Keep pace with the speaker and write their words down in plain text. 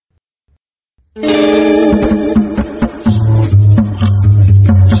Folks,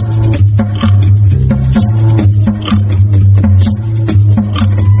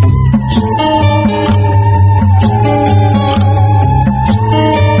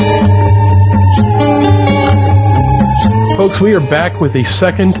 we are back with a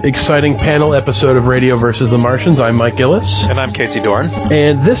second exciting panel episode of Radio vs. the Martians. I'm Mike Gillis. And I'm Casey Dorn.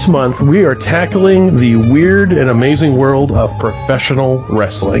 And this month, we are tackling the weird and amazing world of professional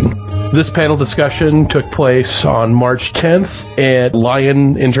wrestling. This panel discussion took place on March 10th at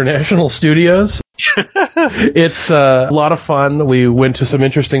Lion International Studios. It's a lot of fun. We went to some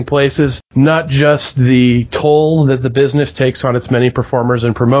interesting places, not just the toll that the business takes on its many performers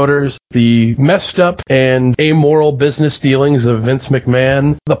and promoters, the messed up and amoral business dealings of Vince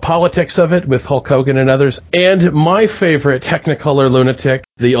McMahon, the politics of it with Hulk Hogan and others, and my favorite Technicolor lunatic,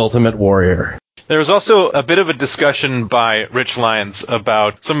 the Ultimate Warrior. There was also a bit of a discussion by Rich Lyons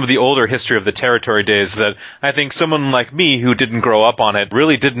about some of the older history of the territory days that I think someone like me who didn't grow up on it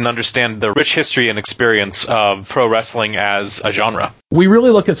really didn't understand the rich history and experience of pro wrestling as a genre. We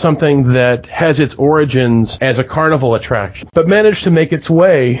really look at something that has its origins as a carnival attraction, but managed to make its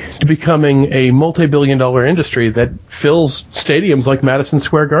way to becoming a multi-billion-dollar industry that fills stadiums like Madison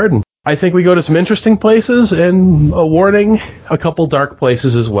Square Garden. I think we go to some interesting places and, a warning, a couple dark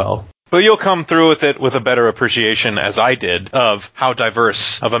places as well. But you'll come through with it with a better appreciation, as I did, of how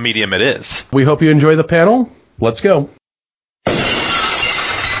diverse of a medium it is. We hope you enjoy the panel. Let's go.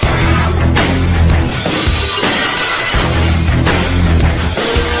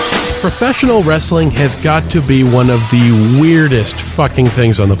 Professional wrestling has got to be one of the weirdest fucking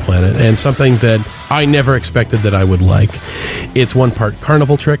things on the planet, and something that I never expected that I would like. It's one part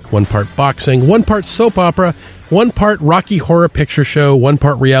carnival trick, one part boxing, one part soap opera, one part Rocky Horror Picture Show, one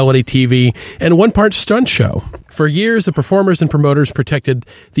part reality TV, and one part stunt show. For years, the performers and promoters protected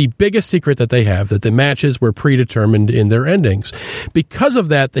the biggest secret that they have, that the matches were predetermined in their endings. Because of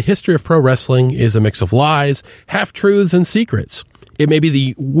that, the history of pro wrestling is a mix of lies, half-truths, and secrets. It may be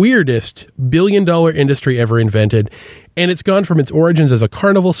the weirdest billion-dollar industry ever invented, and it's gone from its origins as a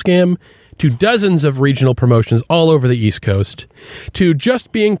carnival scam to dozens of regional promotions all over the East Coast, to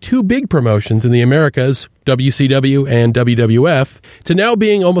just being two big promotions in the Americas, WCW and WWF, to now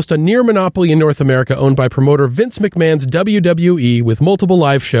being almost a near monopoly in North America owned by promoter Vince McMahon's WWE, with multiple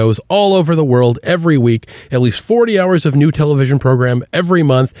live shows all over the world every week, at least 40 hours of new television program every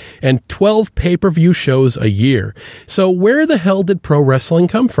month, and 12 pay-per-view shows a year. So where the hell did pro wrestling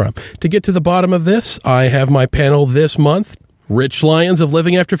come from? To get to the bottom of this, I have my panel this month. Rich Lyons of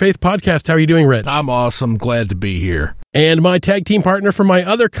Living After Faith podcast. How are you doing, Rich? I'm awesome. Glad to be here. And my tag team partner from my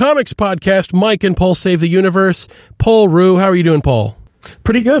other comics podcast, Mike and Paul Save the Universe, Paul Rue. How are you doing, Paul?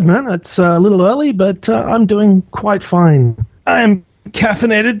 Pretty good, man. It's a little early, but I'm doing quite fine. I'm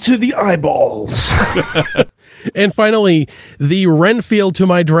caffeinated to the eyeballs. And finally, the Renfield to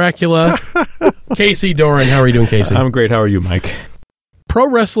my Dracula, Casey Doran. How are you doing, Casey? I'm great. How are you, Mike? Pro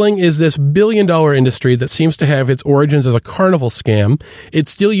wrestling is this billion-dollar industry that seems to have its origins as a carnival scam. It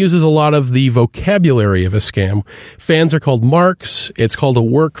still uses a lot of the vocabulary of a scam. Fans are called marks. It's called a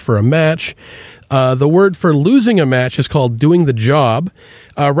work for a match. The word for losing a match is called doing the job.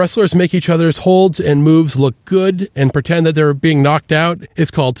 Wrestlers make each other's holds and moves look good and pretend that they're being knocked out. It's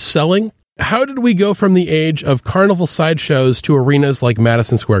called selling. How did we go from the age of carnival sideshows to arenas like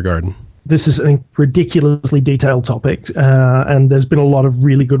Madison Square Garden? This is a ridiculously detailed topic, and there's been a lot of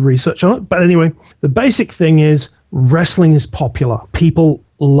really good research on it. But anyway, the basic thing is wrestling is popular. People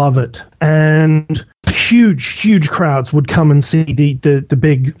love it. And huge crowds would come and see the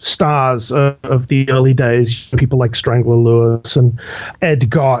big stars of the early days. People like Strangler Lewis and Ed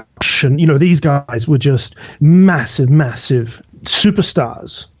Gotch. And, these guys were just massive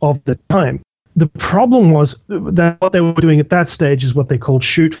superstars of the time. The problem was that what they were doing at that stage is what they called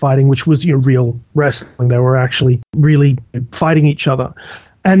shoot fighting, which was real wrestling. They were actually really fighting each other.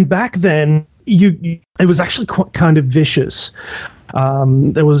 And back then, it was actually kind of vicious.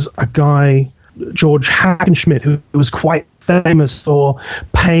 There was a guy, George Hackenschmidt, who was quite famous for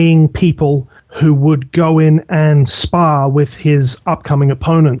paying people who would go in and spar with his upcoming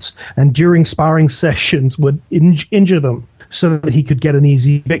opponents, and during sparring sessions would injure them so that he could get an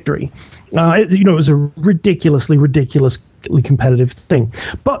easy victory. It was a ridiculously competitive thing.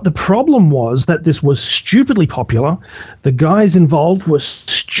 But the problem was that this was stupidly popular. The guys involved were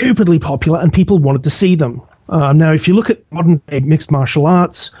stupidly popular, and people wanted to see them. Now, if you look at modern-day mixed martial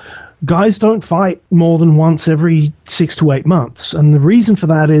arts, guys don't fight more than once every 6 to 8 months. And the reason for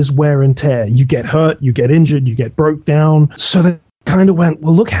that is wear and tear. You get hurt, you get injured, you get broke down. So they kind of went,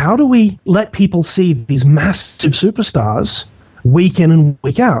 well, look, how do we let people see these massive superstars week in and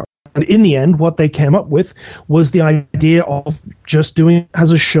week out? And in the end, what they came up with was the idea of just doing it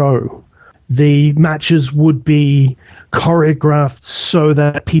as a show. The matches would be choreographed so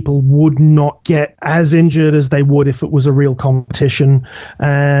that people would not get as injured as they would if it was a real competition.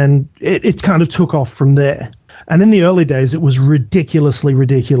 And it kind of took off from there. And in the early days, it was ridiculously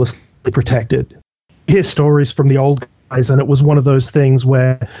protected. You hear stories from the old guys, and it was one of those things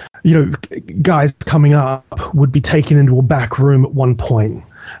where, guys coming up would be taken into a back room at one point,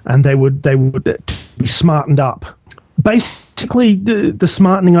 and they would be smartened up. Basically, the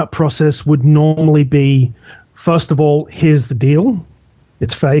smartening up process would normally be, first of all, here's the deal.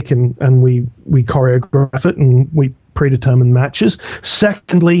 It's fake, and we choreograph it, and we predetermine matches.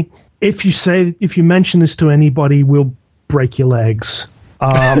 Secondly, if you mention this to anybody, we'll break your legs.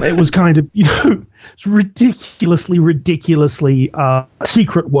 It was kind of, it's ridiculously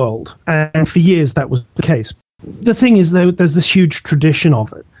secret world. And for years, that was the case. The thing is, there's this huge tradition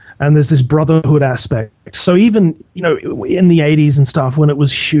of it. And there's this brotherhood aspect. So even, in the 80s and stuff, when it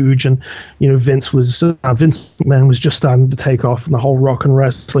was huge and, Vince McMahon was just starting to take off and the whole rock and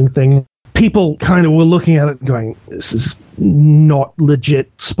wrestling thing, people kind of were looking at it and going, this is not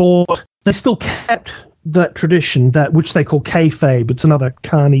legit sport. They still kept that tradition, which they call kayfabe. It's another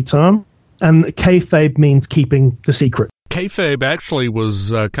carny term. And kayfabe means keeping the secret. Kayfabe actually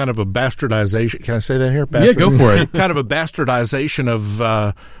was kind of a bastardization. Can I say that here? Yeah, go for it. Kind of a bastardization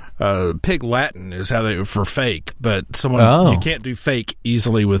of Pig Latin is how they for fake, but you can't do fake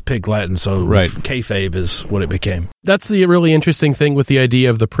easily with Pig Latin, so kayfabe is what it became. That's the really interesting thing with the idea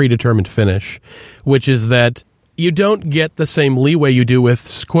of the predetermined finish, which is that you don't get the same leeway you do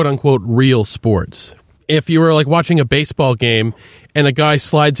with quote-unquote real sports. If you were like watching a baseball game and a guy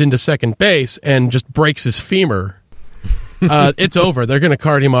slides into second base and just breaks his femur, it's over. They're going to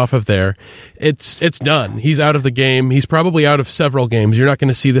cart him off of there. It's done. He's out of the game. He's probably out of several games. You're not going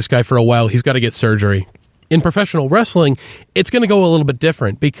to see this guy for a while. He's got to get surgery. In professional wrestling, it's going to go a little bit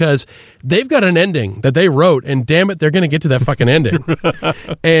different because they've got an ending that they wrote, and damn it, they're going to get to that fucking ending.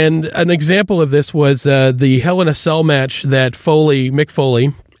 And an example of this was the Hell in a Cell match that Mick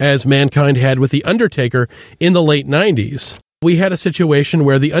Foley, as Mankind, had with The Undertaker in the late 90s. We had a situation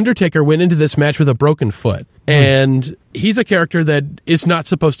where The Undertaker went into this match with a broken foot, and he's a character that is not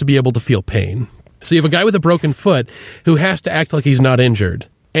supposed to be able to feel pain. So you have a guy with a broken foot who has to act like he's not injured.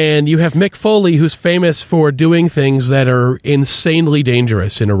 And you have Mick Foley, who's famous for doing things that are insanely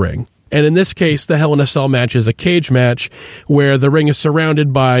dangerous in a ring. And in this case, the Hell in a Cell match is a cage match where the ring is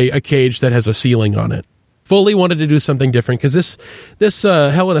surrounded by a cage that has a ceiling on it. Foley wanted to do something different because this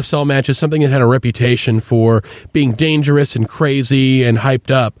Hell in a Cell match is something that had a reputation for being dangerous and crazy and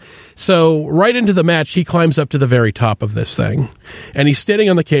hyped up. So right into the match, he climbs up to the very top of this thing, and he's standing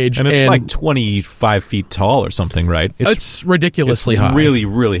on the cage. And it's like 25 feet tall or something, right? It's ridiculously high. Really,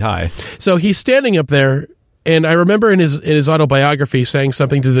 really high. So he's standing up there, and I remember in his autobiography saying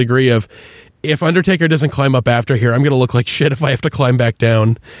something to the degree of, if Undertaker doesn't climb up after here, I'm going to look like shit if I have to climb back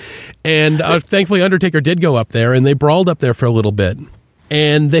down. And thankfully, Undertaker did go up there, and they brawled up there for a little bit.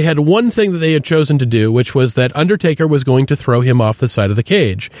 And they had one thing that they had chosen to do, which was that Undertaker was going to throw him off the side of the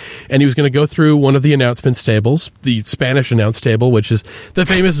cage. And he was going to go through one of the announcements tables, the Spanish announce table, which is the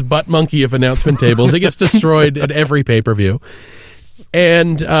famous butt monkey of announcement tables. It gets destroyed at every pay-per-view.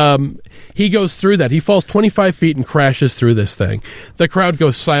 And he goes through that. He falls 25 feet and crashes through this thing. The crowd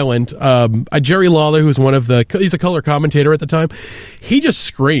goes silent. Jerry Lawler, who's he's a color commentator at the time, he just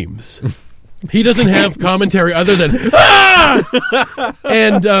screams. He doesn't have commentary other than, ah!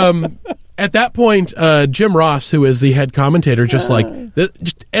 And at that point, Jim Ross, who is the head commentator, just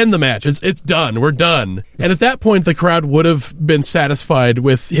end the match. It's done. We're done. And at that point, the crowd would have been satisfied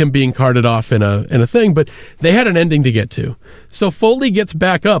with him being carted off in a thing, but they had an ending to get to. So Foley gets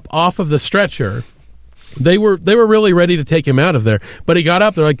back up off of the stretcher. They were really ready to take him out of there, but he got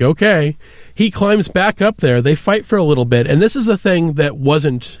up. They're like, okay. He climbs back up there. They fight for a little bit, and this is a thing that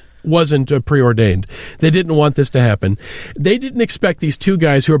wasn't preordained. They didn't want this to happen. They didn't expect these two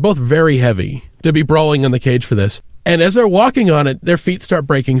guys, who are both very heavy, to be brawling on the cage for this. And as they're walking on it, their feet start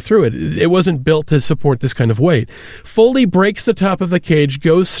breaking through it. It wasn't built to support this kind of weight. Foley breaks the top of the cage,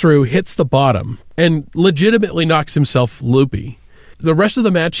 goes through, hits the bottom, and legitimately knocks himself loopy. The rest of the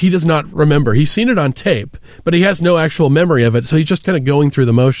match, he does not remember. He's seen it on tape, but he has no actual memory of it, so he's just kind of going through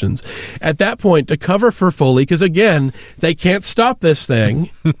the motions. At that point, to cover for Foley, because again, they can't stop this thing.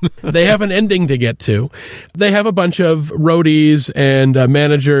 They have an ending to get to. They have a bunch of roadies and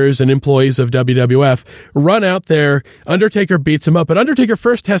managers and employees of WWF run out there. Undertaker beats him up, but Undertaker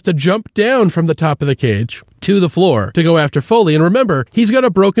first has to jump down from the top of the cage. to the floor to go after Foley. And remember, he's got a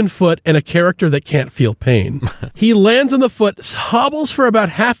broken foot and a character that can't feel pain. He lands on the foot, hobbles for about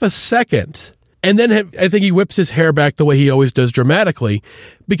half a second, and then I think he whips his hair back the way he always does dramatically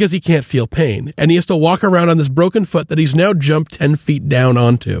because he can't feel pain. And he has to walk around on this broken foot that he's now jumped 10 feet down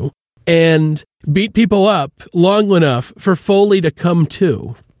onto and beat people up long enough for Foley to come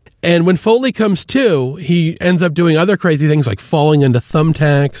to. And when Foley comes to, he ends up doing other crazy things like falling into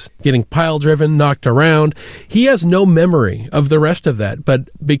thumbtacks, getting pile driven, knocked around. He has no memory of the rest of that. But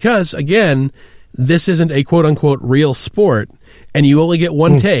because, again, this isn't a quote-unquote real sport, and you only get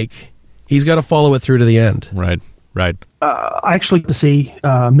one take, he's got to follow it through to the end. Right. I actually got to see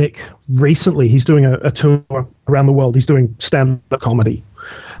Mick recently. He's doing a tour around the world. He's doing stand-up comedy.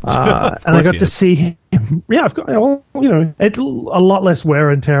 And I got to see him. Yeah, I've got, it's a lot less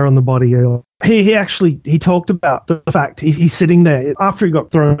wear and tear on the body. He talked about the fact he's sitting there after he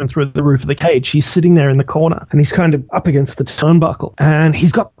got thrown through the roof of the cage. He's sitting there in the corner and he's kind of up against the turnbuckle and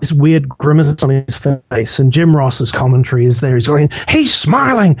he's got this weird grimace on his face. And Jim Ross's commentary is there. He's going, "He's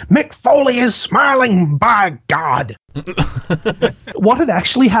smiling. Mick Foley is smiling. By God." What had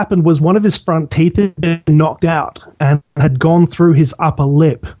actually happened was one of his front teeth had been knocked out and had gone through his upper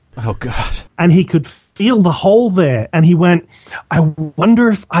lip. Oh, God. And he could feel the hole there. And he went, "I wonder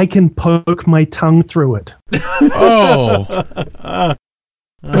if I can poke my tongue through it." Oh.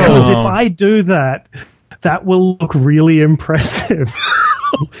 Because if I do that, that will look really impressive.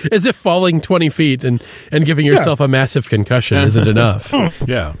 As if falling 20 feet and giving yourself a massive concussion isn't enough.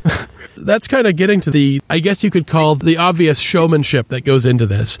 Yeah. That's kind of getting to the, I guess you could call the obvious showmanship that goes into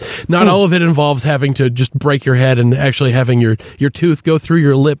this. Not all of it involves having to just break your head and actually having your tooth go through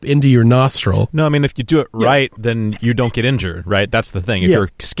your lip into your nostril. No, I mean, if you do it right, then you don't get injured, right? That's the thing. If you're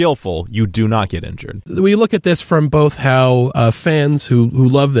skillful, you do not get injured. We look at this from both how fans who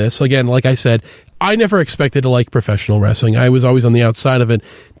love this, again, like I said, I never expected to like professional wrestling. I was always on the outside of it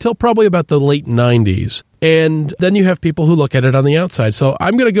till probably about the late 90s. And then you have people who look at it on the outside. So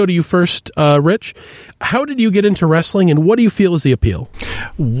I'm going to go to you first, Rich. How did you get into wrestling, and what do you feel is the appeal?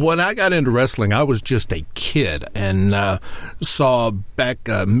 When I got into wrestling, I was just a kid and saw back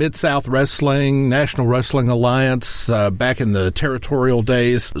Mid-South Wrestling, National Wrestling Alliance, back in the territorial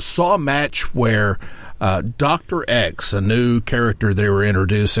days, saw a match where Dr. X, a new character they were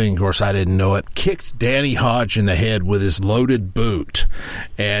introducing, of course I didn't know it, kicked Danny Hodge in the head with his loaded boot.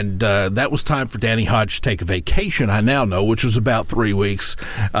 And that was time for Danny Hodge to take a vacation, I now know, which was about 3 weeks.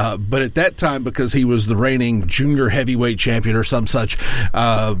 But at that time, because he was the reigning junior heavyweight champion or some such,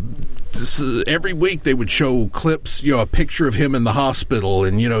 every week they would show clips, a picture of him in the hospital,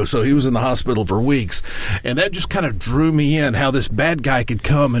 and so he was in the hospital for weeks, and that just kind of drew me in, how this bad guy could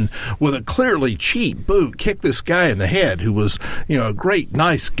come and with a clearly cheap boot kick this guy in the head who was a great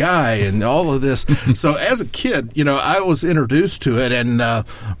nice guy and all of this. So as a kid, I was introduced to it, and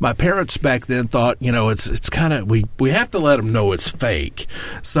my parents back then thought it's kind of, we have to let them know it's fake,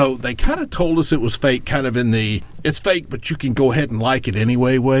 so they kind of told us it was fake, kind of in the it's fake but you can go ahead and like it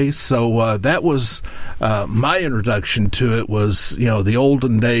anyway way. So that was my introduction to it, was the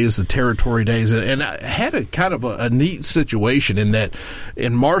olden days, the territory days, and I had a kind of a neat situation in that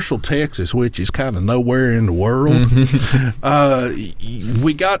in Marshall, Texas, which is kind of nowhere in the world,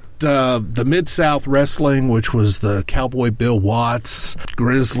 we got the Mid-South Wrestling, which was the Cowboy Bill Watts,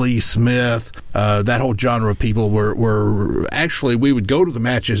 Grizzly Smith, that whole genre of people were actually, we would go to the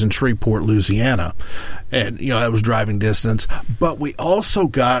matches in Shreveport, Louisiana, and that was driving distance, but we also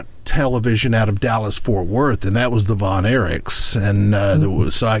got television out of Dallas-Fort Worth, and that was the Von Erichs, and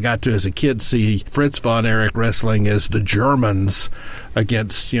so I got to, as a kid, see Fritz Von Erich wrestling as the Germans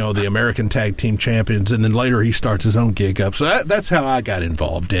against the American Tag Team Champions, and then later he starts his own gig up. So that's how I got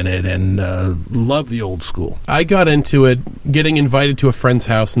involved in it, and love the old school. I got into it getting invited to a friend's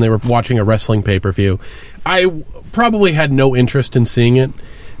house, and they were watching a wrestling pay-per-view. I probably had no interest in seeing it,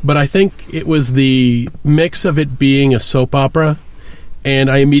 but I think it was the mix of it being a soap opera,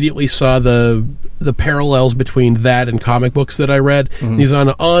 and I immediately saw the parallels between that and comic books that I read. These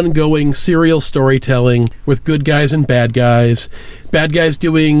ongoing serial storytelling with good guys and bad guys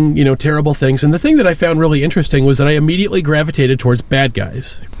doing, terrible things. And the thing that I found really interesting was that I immediately gravitated towards bad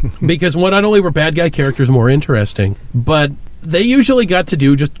guys. Because not only were bad guy characters more interesting, but they usually got to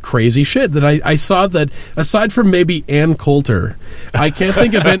do just crazy shit that I saw that, aside from maybe Ann Coulter, I can't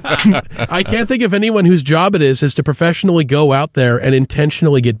think of anyone whose job it is to professionally go out there and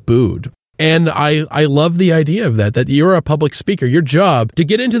intentionally get booed. And I love the idea of that you're a public speaker. Your job to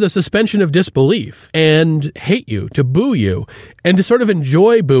get into the suspension of disbelief and hate you, to boo you, and to sort of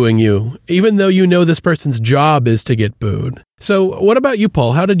enjoy booing you, even though you know this person's job is to get booed. So what about you,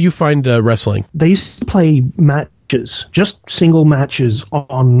 Paul? How did you find wrestling? They used to play matches, just single matches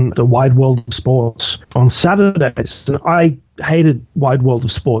on the Wide World of Sports on Saturdays. And I hated Wide World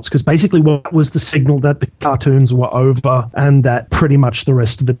of Sports because basically what was the signal that the cartoons were over and that pretty much the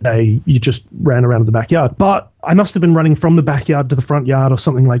rest of the day you just ran around in the backyard. But I must have been running from the backyard to the front yard or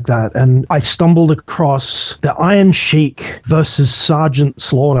something like that, and I stumbled across the Iron Sheik versus Sergeant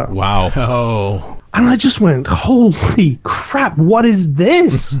Slaughter. Wow. Oh. And I just went, holy crap, what is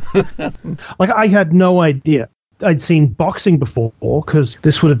this? Like, I had no idea. I'd seen boxing before because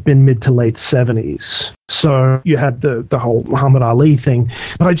this would have been mid to late 70s. So you had the whole Muhammad Ali thing.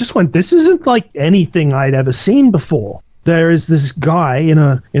 But I just went, this isn't like anything I'd ever seen before. There is this guy in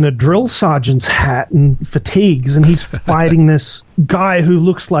a drill sergeant's hat and fatigues, and he's fighting this guy who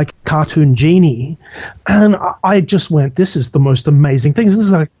looks like a cartoon genie. And I just went, this is the most amazing thing. This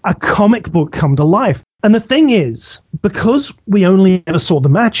is a comic book come to life. And the thing is, because we only ever saw the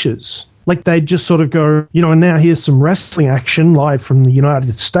matches, like they'd just sort of go, and now here's some wrestling action live from the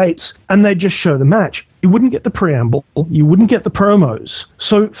United States, and they'd just show the match. You wouldn't get the preamble. You wouldn't get the promos.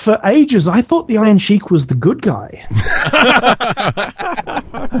 So for ages, I thought the Iron Sheik was the good guy.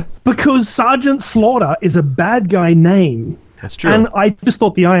 Because Sergeant Slaughter is a bad guy name. That's true. And I just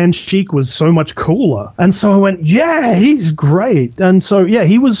thought the Iron Sheik was so much cooler. And so I went, yeah, he's great. And so, yeah,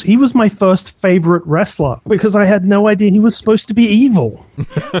 he was my first favorite wrestler because I had no idea he was supposed to be evil.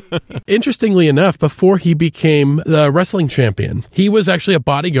 Interestingly enough, before he became the wrestling champion, he was actually a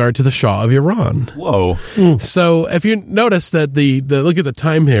bodyguard to the Shah of Iran. Whoa. So if you notice that the look at the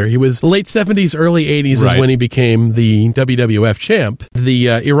time here, he was late 70s, early 80s Right. is when he became the WWF champ. The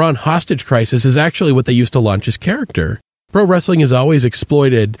Iran hostage crisis is actually what they used to launch his character. Pro wrestling has always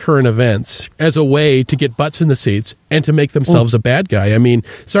exploited current events as a way to get butts in the seats and to make themselves a bad guy. I mean,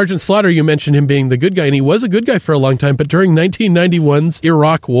 Sergeant Slaughter, you mentioned him being the good guy, and he was a good guy for a long time, but during 1991's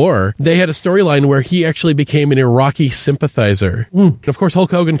Iraq War, they had a storyline where he actually became an Iraqi sympathizer. And of course,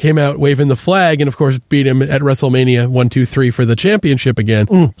 Hulk Hogan came out waving the flag and, of course, beat him at WrestleMania 1, 2, 3 for the championship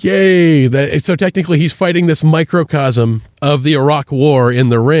again. Yay! So technically, he's fighting this microcosm of the Iraq War in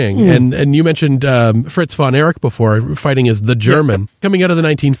the ring. And you mentioned Fritz von Erich before, fighting as the German. Coming out of the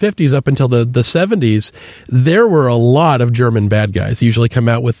 1950s up until the 70s, there were a lot of German bad guys. They usually come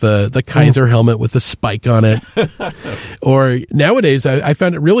out with the Kaiser helmet with the spike on it. Or nowadays, I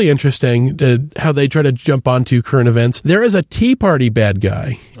found it really interesting how they try to jump onto current events. There is a Tea Party bad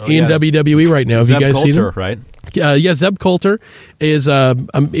guy in WWE right now. Have Zeb you guys seen him? Coulter, right? Zeb Coulter is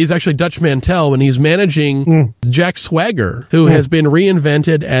actually Dutch Mantel, and he's managing Jack Swagger, who has been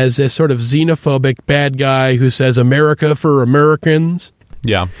reinvented as a sort of xenophobic bad guy who says America for Americans.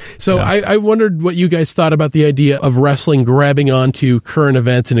 Yeah. So Yeah. I wondered what you guys thought about the idea of wrestling grabbing onto current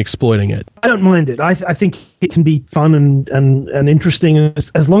events and exploiting it. I don't mind it. I think it can be fun and interesting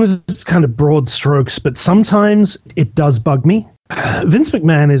as long as it's kind of broad strokes, but sometimes it does bug me. Vince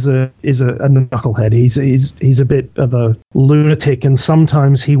McMahon is a knucklehead. He's a bit of a lunatic, and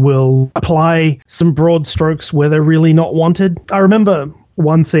sometimes he will apply some broad strokes where they're really not wanted. I remember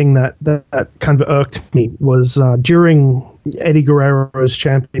one thing that kind of irked me was during Eddie Guerrero's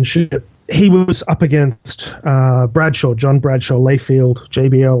championship, he was up against John Bradshaw Layfield,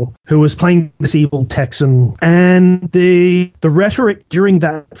 JBL, who was playing this evil Texan. And the rhetoric during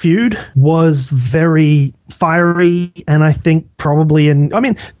that feud was very fiery, and I think probably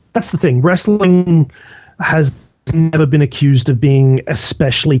that's the thing. Wrestling has never been accused of being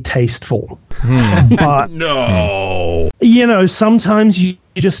especially tasteful. But No. sometimes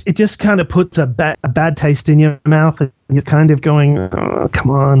it just kind of puts a bad taste in your mouth, and you're kind of going, oh, come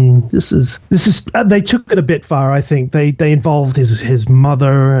on, this is they took it a bit far. I think they involved his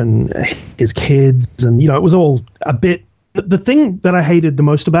mother and his kids, and it was all a bit. The thing that I hated the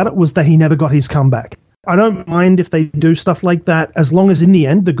most about it was that he never got his comeback. I don't mind if they do stuff like that, as long as in the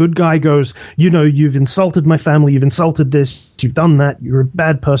end the good guy goes, you've insulted my family, you've insulted this, you've done that, you're a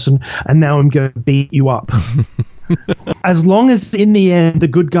bad person, and now I'm going to beat you up. As long as in the end the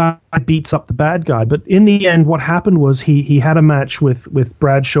good guy beats up the bad guy. But in the end, what happened was he had a match with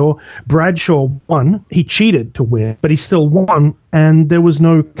Bradshaw. Bradshaw won. He cheated to win, but he still won, and there was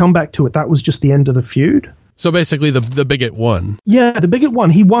no comeback to it. That was just the end of the feud. So basically, the bigot won. Yeah, the bigot won.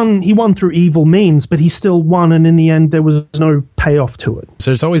 He won through evil means, but he still won, and in the end, there was no payoff to it.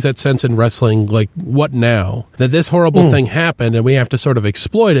 So there's always that sense in wrestling, like, what now? That this horrible thing happened, and we have to sort of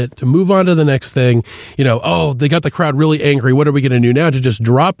exploit it to move on to the next thing. You know, oh, they got the crowd really angry. What are we going to do now to just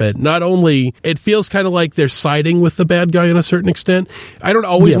drop it? Not only, it feels kind of like they're siding with the bad guy in a certain extent. I don't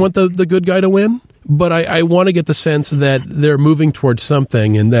always want the good guy to win. But I want to get the sense that they're moving towards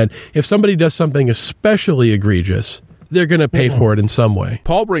something, and that if somebody does something especially egregious, they're going to pay for it in some way.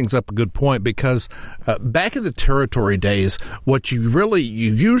 Paul brings up a good point, because back in the territory days, you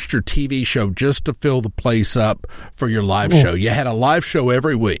used your TV show just to fill the place up for your live show. You had a live show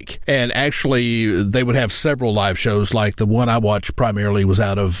every week, and actually they would have several live shows. Like the one I watched primarily was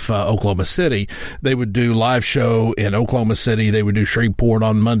out of Oklahoma City. They would do live show in Oklahoma City. They would do Shreveport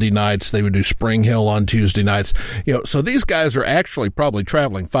on Monday nights. They would do Spring Hill on Tuesday nights. You know, so these guys are actually probably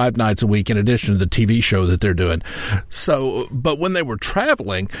traveling 5 nights a week in addition to the TV show that they're doing. So, but when they were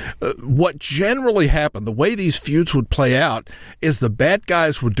traveling, what generally happened, the way these feuds would play out, is the bad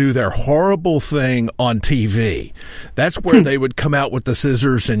guys would do their horrible thing on TV. That's where they would come out with the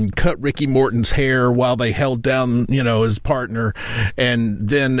scissors and cut Ricky Morton's hair while they held down, his partner. And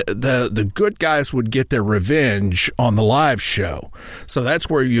then the good guys would get their revenge on the live show. So that's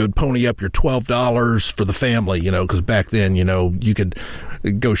where you would pony up your $12 for the family, because back then, you could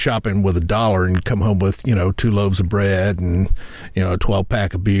go shopping with $1 and come home with, 2 loaves of bread and, a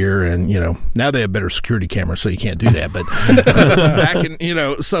 12-pack of beer. And, now they have better security cameras, so you can't do that. But back in,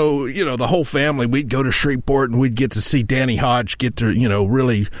 the whole family, we'd go to Shreveport and we'd get to see Danny Hodge get to,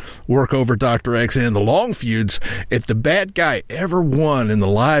 really work over Dr. X. And the long feuds, if the bad guy ever won in the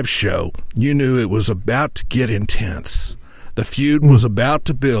live show, you knew it was about to get intense. The feud was about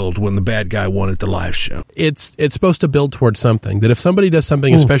to build when the bad guy won at the live show. It's supposed to build towards something. That if somebody does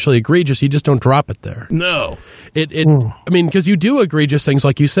something especially egregious, you just don't drop it there. No. I mean, because you do egregious things,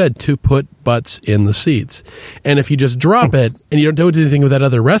 like you said, to put butts in the seats. And if you just drop it and you don't do anything with that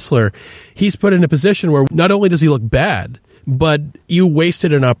other wrestler, he's put in a position where not only does he look bad, but you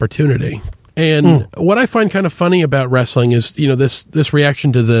wasted an opportunity. And what I find kind of funny about wrestling is, this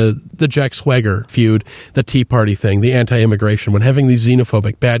reaction to the Jack Swagger feud, the Tea Party thing, the anti-immigration one, having these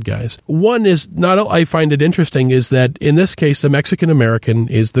xenophobic bad guys. One is, I find it interesting, is that in this case, the Mexican-American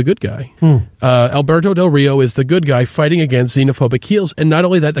is the good guy. Alberto Del Rio is the good guy fighting against xenophobic heels. And not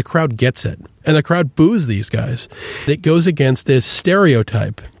only that, the crowd gets it. And the crowd boos these guys. It goes against this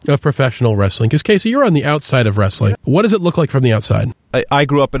stereotype of professional wrestling. Because, Casey, you're on the outside of wrestling. What does it look like from the outside? I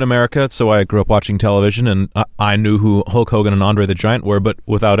grew up in America, so I grew up watching television, and I knew who Hulk Hogan and Andre the Giant were, but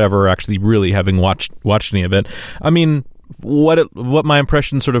without ever actually really having watched any of it. I mean, what my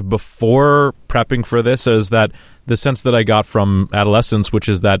impression sort of before prepping for this is that the sense that I got from adolescence, which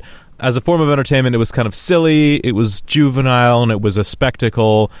is that as a form of entertainment, it was kind of silly, it was juvenile, and it was a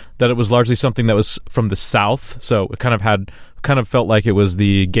spectacle, that it was largely something that was from the South, so it kind of felt like it was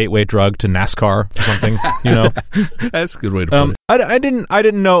the gateway drug to NASCAR or something, That's a good way to put it. I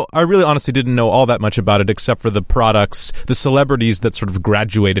didn't know, I really honestly didn't know all that much about it, except for the products, the celebrities that sort of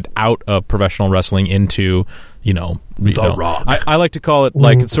graduated out of professional wrestling into, The Rock. I like to call it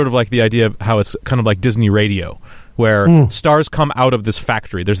like, it's sort of like the idea of how it's kind of like Disney radio, where stars come out of this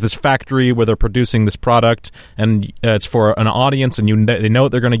factory. There's this factory where they're producing this product, and it's for an audience, and they know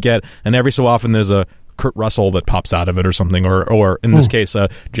what they're going to get, and every so often there's a Kurt Russell that pops out of it or something, or in this case,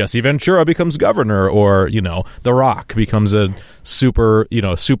 Jesse Ventura becomes governor, or The Rock becomes a super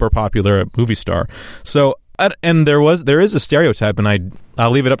popular movie star. So, and there is a stereotype, and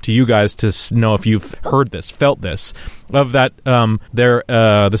I'll leave it up to you guys to know if you've heard this, felt this, of that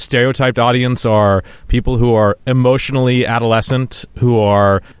the stereotyped audience are people who are emotionally adolescent, who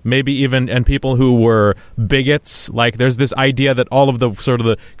are maybe even, and people who were bigots. Like, there's this idea that all of the sort of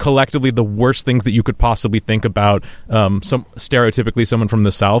the collectively the worst things that you could possibly think about stereotypically someone from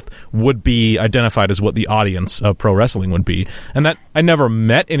the South would be identified as what the audience of pro wrestling would be. And that I never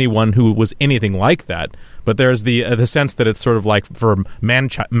met anyone who was anything like that. But there's the sense that it's sort of like for man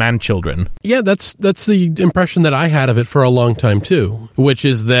children. Yeah, that's the impression that I had of it for a long time too, which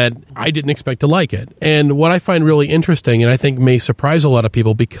is that I didn't expect to like it. And what I find really interesting, and I think may surprise a lot of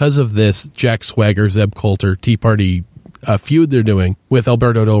people because of this Jack Swagger, Zeb Coulter, Tea Party feud they're doing with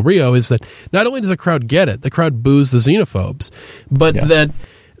Alberto Del Rio, is that not only does the crowd get it, the crowd boos the xenophobes, but that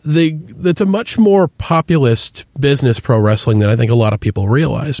it's a much more populist business, pro wrestling, than I think a lot of people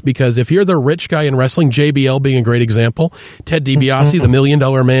realize. Because if you're the rich guy in wrestling, JBL being a great example, Ted DiBiase, the $1 Million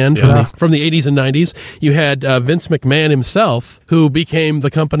Man from the 80s and 90s, you had Vince McMahon himself, who became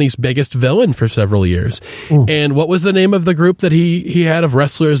the company's biggest villain for several years. And what was the name of the group that he had of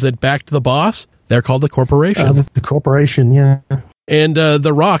wrestlers that backed the boss? They're called the Corporation. The Corporation, yeah. And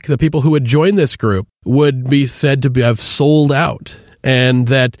The Rock, the people who would join this group, would be said to have sold out. And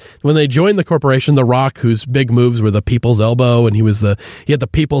that when they joined the Corporation, The Rock, whose big moves were the people's elbow, and he had the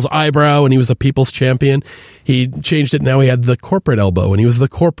people's eyebrow, and he was the people's champion. He changed it. Now he had the corporate elbow, and he was the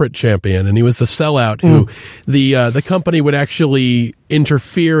corporate champion, and he was the sellout who the company would actually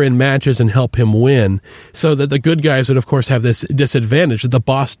interfere in matches and help him win, so that the good guys would, of course, have this disadvantage that the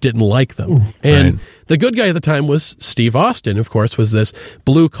boss didn't like them. And the good guy at the time was Steve Austin, of course, was this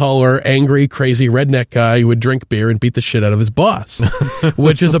blue-collar, angry, crazy redneck guy who would drink beer and beat the shit out of his boss,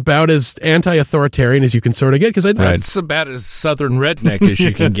 which is about as anti-authoritarian as you can sort of get. Because it's about as southern redneck as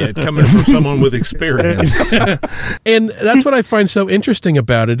you can get, coming from someone with experience. And that's what I find so interesting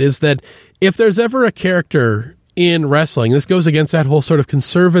about it, is that if there's ever a character in wrestling, this goes against that whole sort of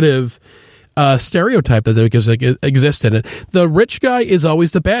conservative stereotype that exists in it. The rich guy is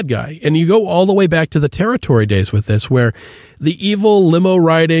always the bad guy. And you go all the way back to the territory days with this, where the evil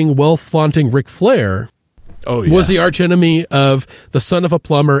limo-riding, wealth-flaunting Ric Flair was the archenemy of the son of a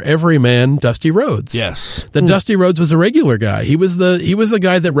plumber, everyman, Dusty Rhodes. Yes. Dusty Rhodes was a regular guy. He was the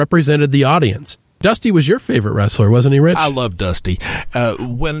guy that represented the audience. Dusty was your favorite wrestler, wasn't he, Rich? I love Dusty.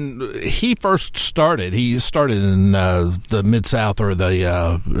 When he first started, he started in the Mid-South, or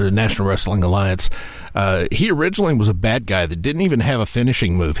the National Wrestling Alliance. He originally was a bad guy that didn't even have a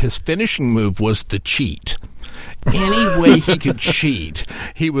finishing move. His finishing move was the cheat. Any way he could cheat,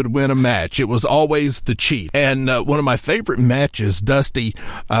 he would win a match. It was always the cheat. And one of my favorite matches, Dusty,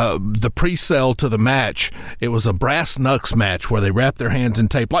 the pre-sell to the match, it was a brass knucks match where they wrap their hands in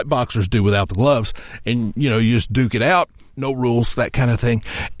tape like boxers do without the gloves. And, you just duke it out. No rules, that kind of thing.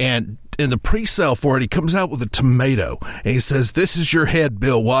 And in the pre-sale for it, he comes out with a tomato, and he says, "This is your head,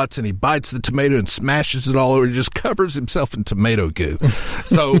 Bill Watts," and he bites the tomato and smashes it all over. He just covers himself in tomato goo.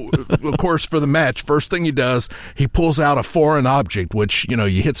 So, of course, for the match, first thing he does, he pulls out a foreign object, which, you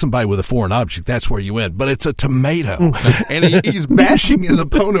hit somebody with a foreign object, that's where you win. But it's a tomato, and he's bashing his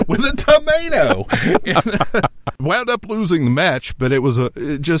opponent with a tomato. And, wound up losing the match, but it was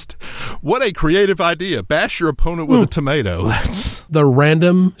just what a creative idea. Bash your opponent with a tomato. That's the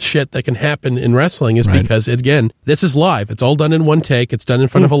random shit that can happen in wrestling is because, again, this is live. It's all done in one take. It's done in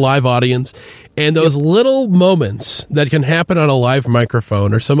front of a live audience. And those little moments that can happen on a live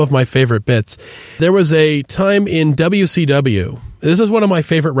microphone are some of my favorite bits. There was a time in WCW. This is one of my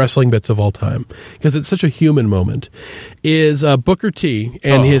favorite wrestling bits of all time because it's such a human moment, is Booker T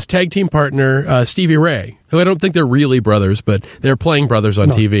and his tag team partner, Stevie Ray, who I don't think they're really brothers, but they're playing brothers on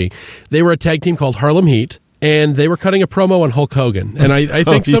TV. They were a tag team called Harlem Heat. And they were cutting a promo on Hulk Hogan. And I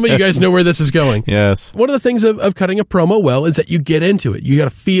think some of you guys know where this is going. Yes. One of the things of cutting a promo well is that you get into it. You got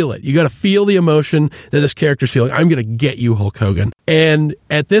to feel it. You got to feel the emotion that this character's feeling. I'm going to get you, Hulk Hogan. And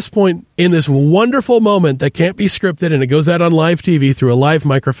at this point, in this wonderful moment that can't be scripted, and it goes out on live TV through a live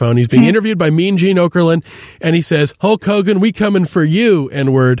microphone, he's being interviewed by Mean Gene Okerlund, and he says, "Hulk Hogan, we coming for you,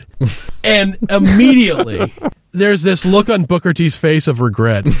 N-word." And immediately there's this look on Booker T's face of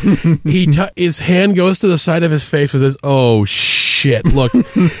regret. His hand goes to the side of his face with this, "Oh, shit," look.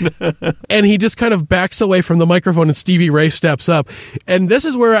 And he just kind of backs away from the microphone, and Stevie Ray steps up. And this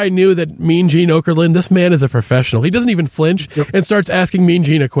is where I knew that Mean Gene Okerlund, this man is a professional. He doesn't even flinch and starts asking Mean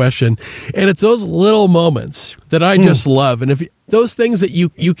Gene a question. And it's those little moments that I just love. And if those things that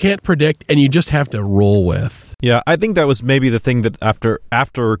you can't predict and you just have to roll with. Yeah, I think that was maybe the thing that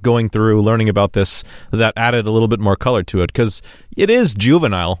after going through learning about this, that added a little bit more color to it, because it is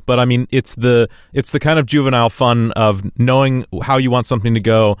juvenile, but I mean it's the kind of juvenile fun of knowing how you want something to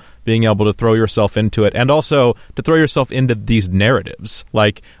go, being able to throw yourself into it, and also to throw yourself into these narratives.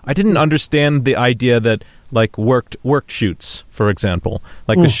 Like, I didn't understand the idea that like worked shoots, for example,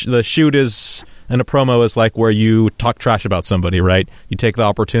 like the shoot is. And a promo is like where you talk trash about somebody, right? You take the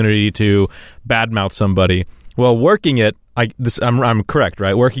opportunity to badmouth somebody. Well, working it, I'm correct,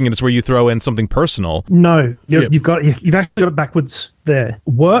 right? Working it is where you throw in something personal. No, you've actually got it backwards there.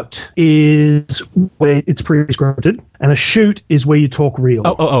 Worked is where it's pre-scripted, and a shoot is where you talk real.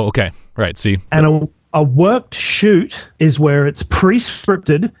 Oh, okay, right. See, and a worked shoot is where it's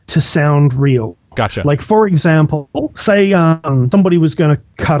pre-scripted to sound real. Gotcha. Like, for example, say somebody was going to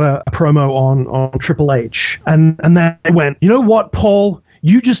cut a promo on Triple H, and they went, "You know what, Paul?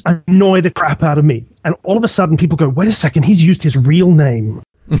 You just annoy the crap out of me." And all of a sudden, people go, "Wait a second, he's used his real name."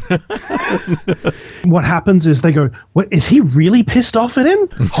 What happens is they go, "What, is he really pissed off at him?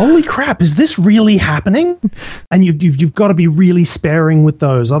 Holy crap, is this really happening?" And you've got to be really sparing with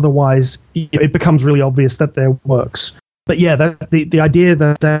those, otherwise it becomes really obvious that there works. But yeah, the idea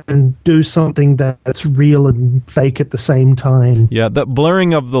that they can do something that's real and fake at the same time. Yeah, the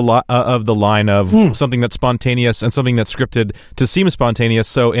blurring of the line of something that's spontaneous and something that's scripted to seem spontaneous.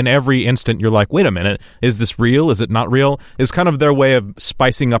 So in every instant, you're like, wait a minute, is this real? Is it not real? Is kind of their way of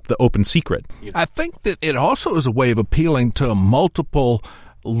spicing up the open secret. I think that it also is a way of appealing to a multiple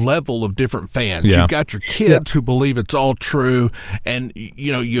level of different fans. Yeah. You've got your kids who believe it's all true, and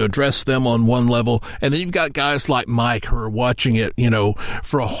you address them on one level, and then you've got guys like Mike who are watching it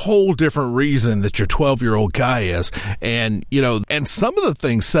for a whole different reason that your 12-year-old guy is. And and some of the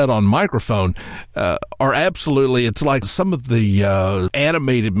things said on microphone are absolutely, it's like some of the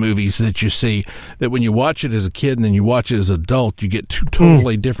animated movies that you see, that when you watch it as a kid and then you watch it as an adult, you get two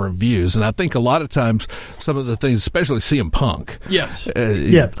totally different views. And I think a lot of times some of the things, especially CM Punk, yes,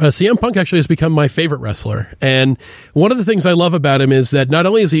 CM Punk actually has become my favorite wrestler. And one of the things I love about him is that not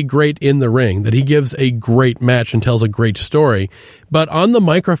only is he great in the ring, that he gives a great match and tells a great story, but on the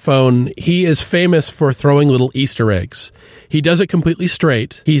microphone, he is famous for throwing little Easter eggs. He does it completely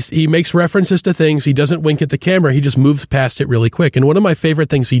straight. He makes references to things. He doesn't wink at the camera. He just moves past it really quick. And one of my favorite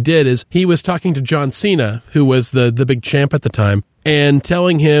things he did is he was talking to John Cena, who was the big champ at the time, and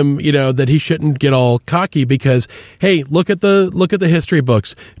telling him, that he shouldn't get all cocky because, hey, look at the history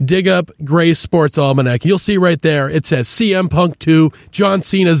books. Dig up Gray's Sports Almanac. You'll see right there it says CM Punk 2, John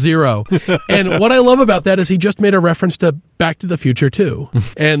Cena 0. And what I love about that is he just made a reference to Back to the Future 2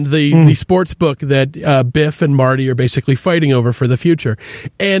 and the sports book that Biff and Marty are basically fighting over for the future.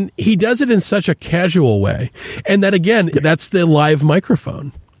 And he does it in such a casual way. And that, again, that's the live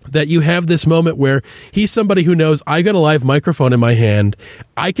microphone. That you have this moment where he's somebody who knows, I got a live microphone in my hand.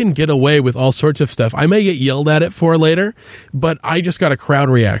 I can get away with all sorts of stuff. I may get yelled at it for later, but I just got a crowd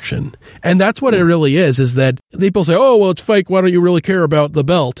reaction. And that's what it really is that people say, oh, well, it's fake. Why don't you really care about the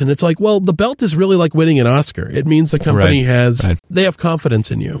belt? And it's like, well, the belt is really like winning an Oscar. It means the company they have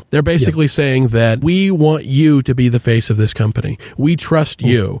confidence in you. They're basically saying that we want you to be the face of this company. We trust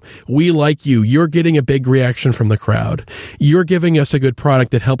you. We like you. You're getting a big reaction from the crowd. You're giving us a good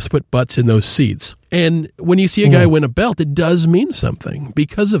product that helps put butts in those seats. And when you see a guy win a belt, it does mean something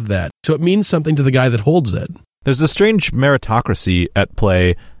because of that. So it means something to the guy that holds it. There's a strange meritocracy at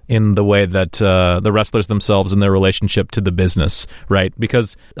play in the way that the wrestlers themselves and their relationship to the business, right?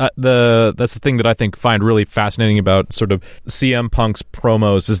 Because that's the thing that I find really fascinating about sort of CM Punk's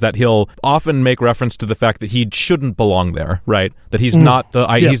promos is that he'll often make reference to the fact that he shouldn't belong there, right? That he's not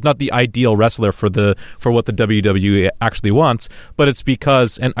he's not the ideal wrestler for what the WWE actually wants, but it's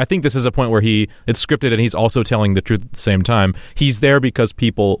because, and I think this is a point where it's scripted and he's also telling the truth at the same time. He's there because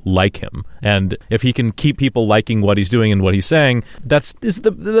people like him, and if he can keep people liking what he's doing and what he's saying, that's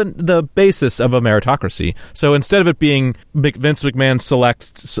the basis of a meritocracy. So instead of it being Vince McMahon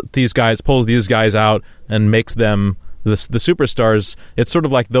selects these guys, pulls these guys out, and makes them the superstars, it's sort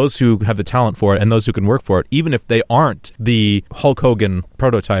of like those who have the talent for it and those who can work for it, even if they aren't the Hulk Hogan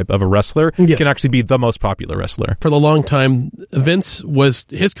prototype of a wrestler, can actually be the most popular wrestler. For the long time,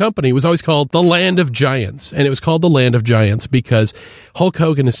 his company was always called the Land of Giants, and it was called the Land of Giants because Hulk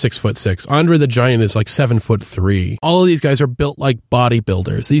Hogan is 6'6". Andre the Giant is like 7'3". All of these guys are built like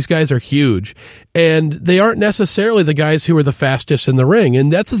bodybuilders. These guys are huge, and they aren't necessarily the guys who are the fastest in the ring.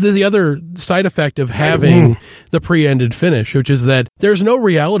 And that's the other side effect of having the pre-ended finish, which is that there's no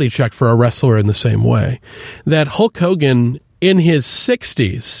reality check for a wrestler in the same way. That Hulk Hogan in his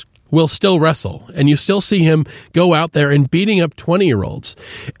 60s will still wrestle, and you still see him go out there and beating up 20-year-olds.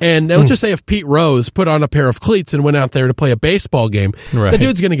 And let's just say if Pete Rose put on a pair of cleats and went out there to play a baseball game, the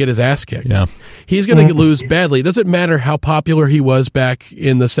dude's going to get his ass kicked. Yeah. He's going to lose badly. It doesn't matter how popular he was back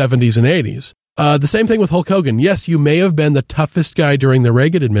in the 70s and 80s. The same thing with Hulk Hogan. Yes, you may have been the toughest guy during the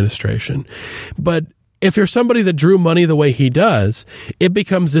Reagan administration, but if you're somebody that drew money the way he does, it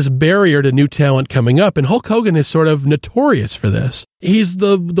becomes this barrier to new talent coming up. And Hulk Hogan is sort of notorious for this. He's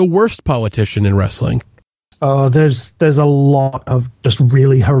the worst politician in wrestling. There's a lot of just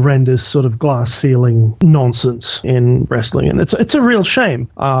really horrendous sort of glass ceiling nonsense in wrestling, and it's a real shame.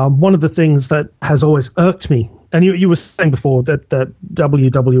 One of the things that has always irked me, and you were saying before that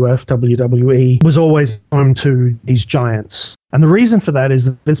WWF, WWE was always home to these giants. And the reason for that is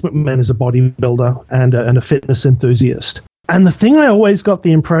that Vince McMahon is a bodybuilder and a fitness enthusiast. And the thing I always got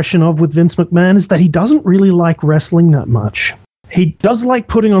the impression of with Vince McMahon is that he doesn't really like wrestling that much. He does like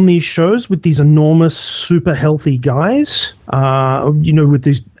putting on these shows with these enormous, super healthy guys, with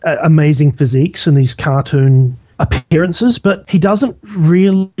these amazing physiques and these cartoon appearances, but he doesn't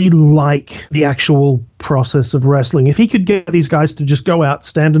really like the actual process of wrestling. If he could get these guys to just go out,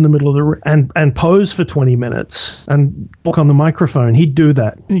 stand in the middle of the ring and pose for 20 minutes and talk on the microphone, he'd do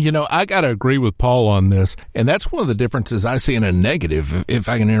that. You know, I got to agree with Paul on this, and that's one of the differences I see in a negative, if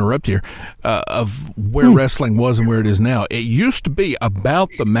I can interrupt here, of where wrestling was and where it is now. It used to be about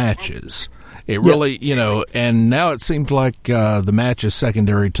the matches. It really, you know, and now it seems like the match is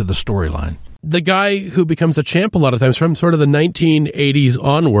secondary to the storyline. The guy who becomes a champ a lot of times from sort of the 1980s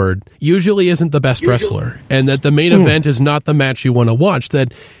onward usually isn't the best wrestler, and that the main event is not the match you want to watch.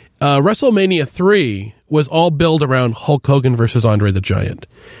 That WrestleMania 3 was all built around Hulk Hogan versus Andre the Giant.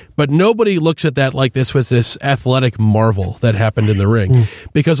 But nobody looks at that like this was this athletic marvel that happened in the ring.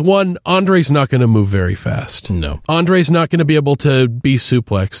 Because one, Andre's not going to move very fast. No. Andre's not going to be able to be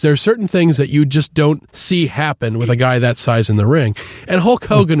suplexed. There's certain things that you just don't see happen with a guy that size in the ring. And Hulk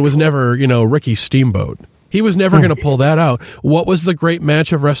Hogan was never, you know, Ricky Steamboat. He was never going to pull that out. What was the great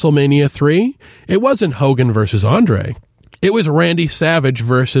match of WrestleMania 3? It wasn't Hogan versus Andre. It was Randy Savage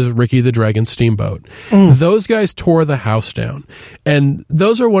versus Ricky the Dragon Steamboat. Those guys tore the house down. And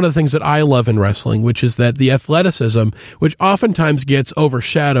those are one of the things that I love in wrestling, which is that the athleticism, which oftentimes gets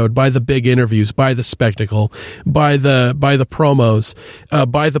overshadowed by the big interviews, by the spectacle, by the promos,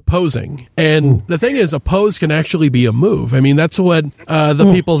 by the posing. And the thing is, a pose can actually be a move. I mean, that's what the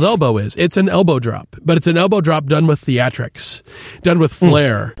people's elbow is. It's an elbow drop, but it's an elbow drop done with theatrics, done with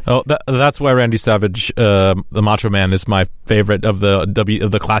flair. Oh, that's why Randy Savage, the Macho Man, is my favorite of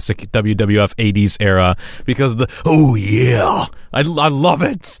the classic WWF 80s era, because I love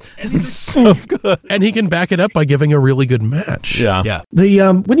it. It's so good, and he can back it up by giving a really good match. Yeah.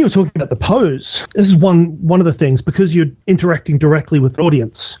 The when you were talking about the pose, this is one of the things, because you're interacting directly with the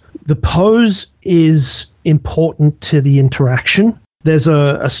audience. The pose is important to the interaction. There's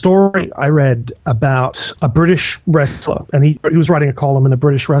a story I read about a British wrestler, and he was writing a column in a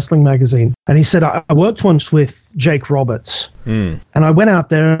British wrestling magazine, and he said, I worked once with Jake Roberts, and I went out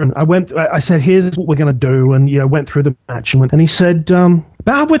there, and I said, here's what we're going to do, and, you know, went through the match, and he said, about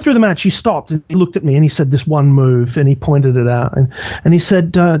halfway through the match, he stopped, and he looked at me, and he said this one move, and he pointed it out, and he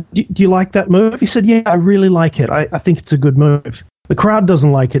said, do you like that move? He said, yeah, I really like it. I think it's a good move. The crowd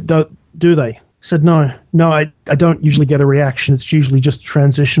doesn't like it, do they? I said, no, I don't usually get a reaction. It's usually just a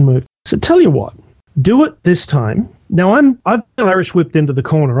transition move. I said, tell you what, do it this time. Now, I've been Irish whipped into the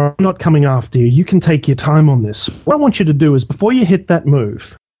corner. I'm not coming after you. You can take your time on this. What I want you to do is, before you hit that move,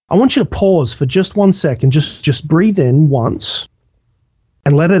 I want you to pause for just 1 second. Just breathe in once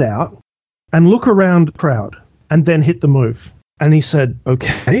and let it out and look around the crowd and then hit the move. And he said,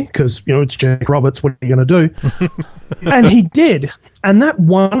 okay, because, you know, it's Jake Roberts. What are you going to do? And he did. And that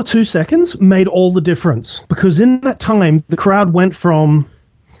 1 or 2 seconds made all the difference, because in that time, the crowd went from,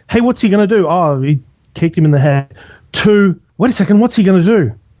 hey, what's he going to do? Oh, he kicked him in the head, to, wait a second, what's he going to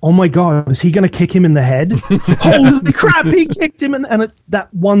do? Oh my God, is he going to kick him in the head? Holy crap, he kicked him. And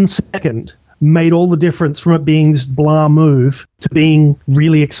that 1 second made all the difference from it being this blah move to being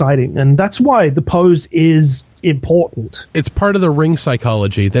really exciting. And that's why the pose is important. It's part of the ring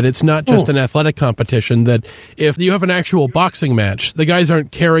psychology, that it's not just an athletic competition, that if you have an actual boxing match, the guys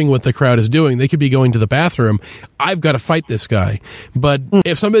aren't caring what the crowd is doing. They could be going to the bathroom. I've got to fight this guy. But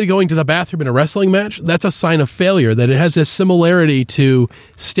if somebody going to the bathroom in a wrestling match, that's a sign of failure, that it has a similarity to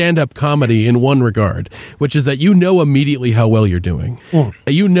stand-up comedy in one regard, which is that you know immediately how well you're doing.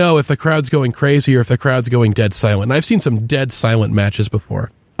 You know if the crowd's going crazy or if the crowd's going dead silent. And I've seen some dead silent matches before.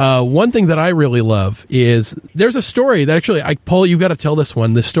 One thing that I really love is there's a story that actually, Paul, you've got to tell this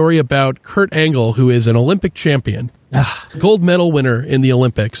one. The story about Kurt Angle, who is an Olympic champion, gold medal winner in the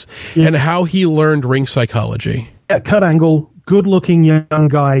Olympics, and how he learned ring psychology. Yeah, Kurt Angle, good-looking young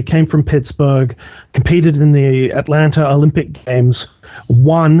guy, came from Pittsburgh, competed in the Atlanta Olympic Games,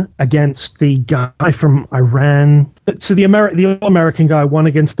 won against the guy from Iran. So the All-American guy won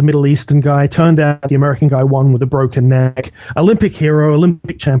against the Middle Eastern guy. Turned out the American guy won with a broken neck. Olympic hero,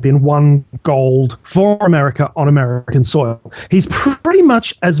 Olympic champion, won gold for America on American soil. He's pretty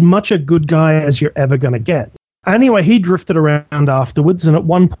much as much a good guy as you're ever going to get. Anyway, he drifted around afterwards, and at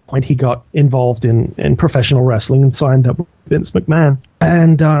one point he got involved in professional wrestling and signed up with Vince McMahon.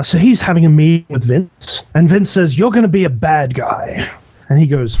 And so he's having a meeting with Vince, and Vince says, you're going to be a bad guy. And he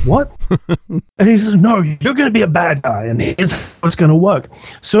goes, what? And he says, no, you're going to be a bad guy, and here's how it's going to work.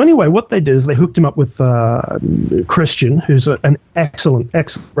 So anyway, what they did is they hooked him up with Christian, who's an excellent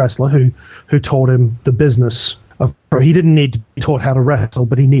wrestler who taught him the business of pro. He didn't need to be taught how to wrestle,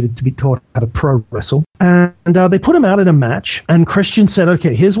 but he needed to be taught how to pro wrestle. And they put him out in a match, and Christian said,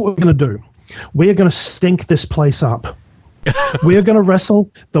 okay, here's what we're going to do. We're going to stink this place up. We are going to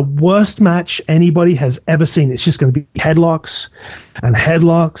wrestle the worst match anybody has ever seen. It's just going to be headlocks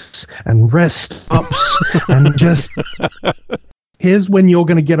and rest ups and just, here's when you're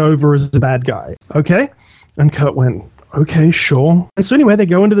going to get over as a bad guy. Okay? And Kurt went, okay, sure. And so anyway, they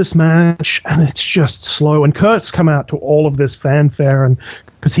go into this match, and it's just slow. And Kurt's come out to all of this fanfare, and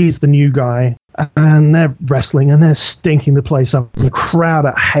because he's the new guy, and they're wrestling, and they're stinking the place up. And the crowd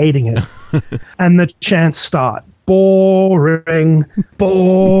are hating it. And the chants start. Boring,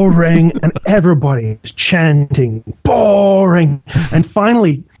 boring, and everybody is chanting, boring. And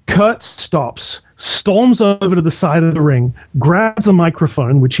finally, Kurt stops, storms over to the side of the ring, grabs the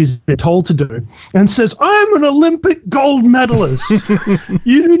microphone, which he's been told to do, and says, I'm an Olympic gold medalist.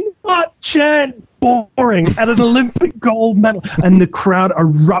 You do not chant boring at an Olympic gold medal. And the crowd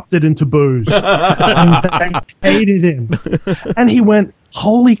erupted into boos. And they hated him. And he went,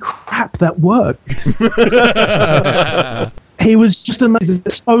 holy crap, that worked. He was just amazing.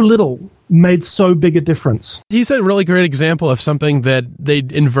 So little made so big a difference. He's a really great example of something that they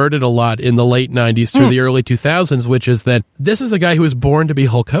inverted a lot in the late 90s through the early 2000s, which is that this is a guy who was born to be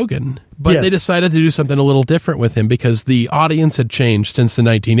Hulk Hogan. But they decided to do something a little different with him because the audience had changed since the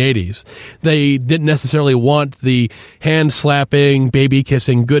 1980s. They didn't necessarily want the hand-slapping,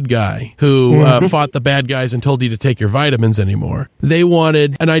 baby-kissing good guy who fought the bad guys and told you to take your vitamins anymore. They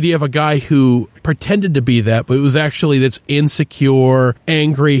wanted an idea of a guy who pretended to be that, but it was actually this insecure,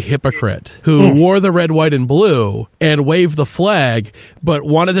 angry hypocrite who wore the red, white, and blue and waved the flag, but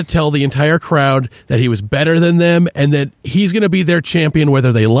wanted to tell the entire crowd that he was better than them and that he's going to be their champion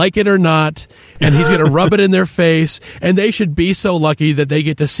whether they like it or not. And he's going to rub it in their face, and they should be so lucky that they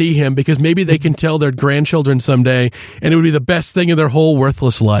get to see him because maybe they can tell their grandchildren someday, and it would be the best thing in their whole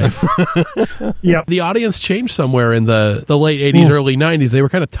worthless life. Yep. The audience changed somewhere in the late 80s, early 90s. They were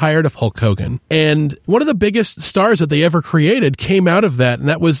kind of tired of Hulk Hogan. And one of the biggest stars that they ever created came out of that, and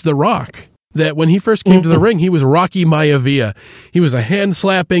that was The Rock. That when he first came to the ring, he was Rocky Maivia. He was a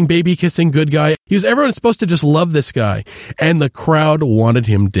hand-slapping, baby-kissing good guy. Everyone's supposed to just love this guy. And the crowd wanted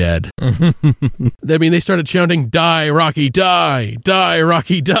him dead. I mean, they started shouting, die, Rocky, die, die,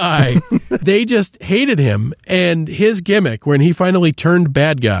 Rocky, die. They just hated him. And his gimmick, when he finally turned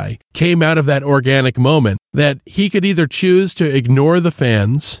bad guy, came out of that organic moment that he could either choose to ignore the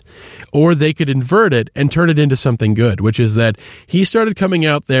fans or they could invert it and turn it into something good, which is that he started coming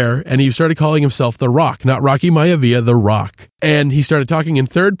out there and he started calling himself The Rock, not Rocky Maivia, The Rock. And he started talking in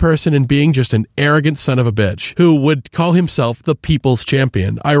third person and being just an arrogant son of a bitch who would call himself the people's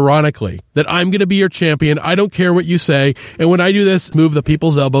champion, ironically, that I'm going to be your champion. I don't care what you say. And when I do this move, the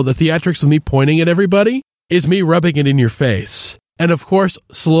people's elbow, the theatrics of me pointing at everybody is me rubbing it in your face. And of course,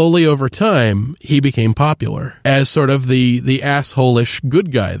 slowly over time, he became popular as sort of the asshole-ish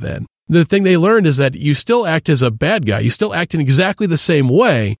good guy then. The thing they learned is that you still act as a bad guy. You still act in exactly the same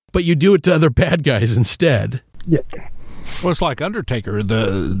way, but you do it to other bad guys instead. Yeah. Well, it's like Undertaker.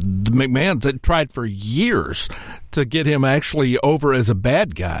 The McMahons had tried for years to get him actually over as a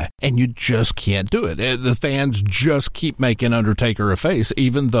bad guy, and you just can't do it. The fans just keep making Undertaker a face,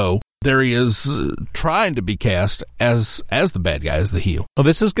 even though there he is trying to be cast as the bad guy, as the heel. Well,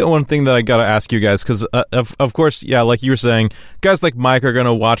 this is one thing that I got to ask you guys, because of course, yeah, like you were saying, guys like Mike are going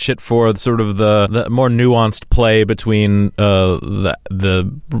to watch it for sort of the more nuanced play between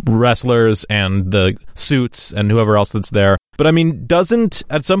the wrestlers and the suits and whoever else that's there. But I mean,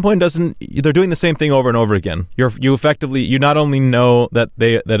 at some point they're doing the same thing over and over again. You effectively, you not only know that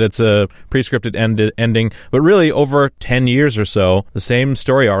it's a pre-scripted ending, but really over 10 years or so, the same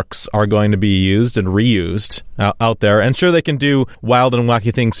story arcs are going to be used and reused out there. And sure, they can do wild and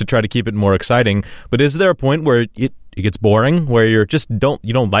wacky things to try to keep it more exciting. But is there a point where it gets boring, where you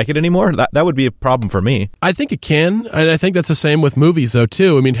don't like it anymore? That would be a problem for me. I think it can, and I think that's the same with movies, though,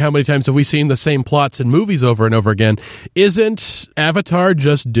 too. I mean, how many times have we seen the same plots in movies over and over again? Isn't Avatar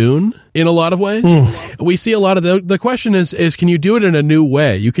just Dune in a lot of ways? We see a lot of the question is can you do it in a new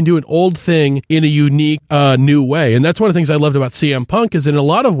way? You can do an old thing in a unique, new way, and that's one of the things I loved about CM Punk is in a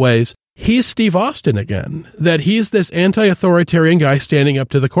lot of ways, he's Steve Austin again, that he's this anti-authoritarian guy standing up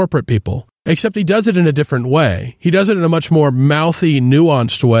to the corporate people. Except he does it in a different way. He does it in a much more mouthy,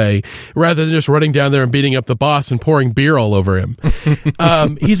 nuanced way, rather than just running down there and beating up the boss and pouring beer all over him.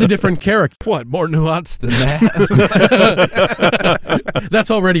 He's a different character. What, more nuanced than that?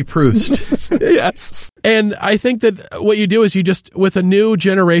 That's already Proust. Yes. And I think that what you do is with a new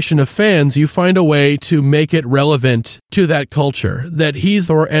generation of fans, you find a way to make it relevant to that culture. That he's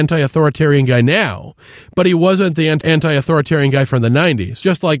the anti-authoritarian guy now, but he wasn't the anti-authoritarian guy from the 90s.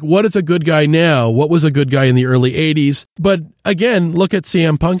 Just like, what is a good guy guy now? What was a good guy in the early 80s? But again, look at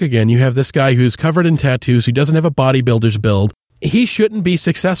CM Punk again. You have this guy who's covered in tattoos, who doesn't have a bodybuilder's build. He shouldn't be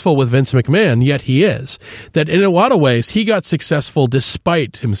successful with Vince McMahon, yet he is. That in a lot of ways, he got successful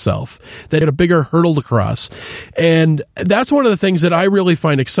despite himself. They had a bigger hurdle to cross. And that's one of the things that I really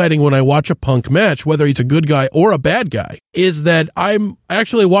find exciting when I watch a Punk match, whether he's a good guy or a bad guy, is that I'm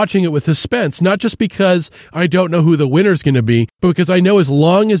actually watching it with suspense, not just because I don't know who the winner's going to be, but because I know as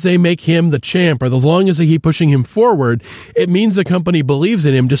long as they make him the champ, or as long as they keep pushing him forward, it means the company believes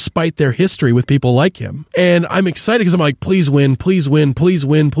in him despite their history with people like him. And I'm excited because I'm like, please win, please win, please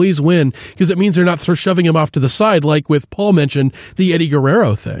win, please win, because it means they're not shoving him off to the side like with Paul mentioned, the Eddie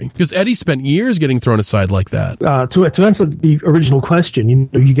Guerrero thing, because Eddie spent years getting thrown aside like that. To answer the original question,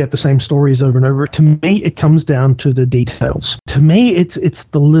 you get the same stories over and over. To me, it comes down to the details. To me, it's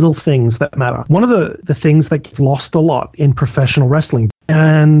the little things that matter. One of the things that gets lost a lot in professional wrestling,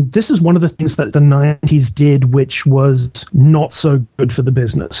 and this is one of the things that the 90s did, which was not so good for the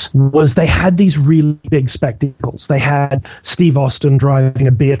business, was they had these really big spectacles. They had Steve Austin driving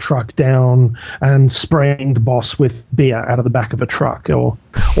a beer truck down and spraying the boss with beer out of the back of a truck, or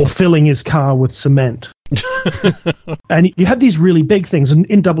filling his car with cement. And you had these really big things, and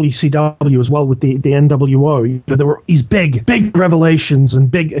in WCW as well with the NWO, there were these big revelations,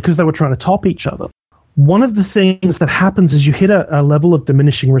 and big, because they were trying to top each other. One of the things that happens is you hit a level of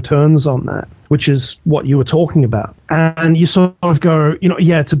diminishing returns on that, which is what you were talking about. And you sort of go,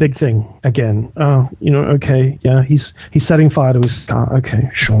 yeah, it's a big thing again. Okay, yeah, he's setting fire to his car. Okay,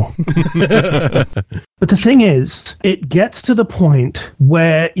 sure. But the thing is, it gets to the point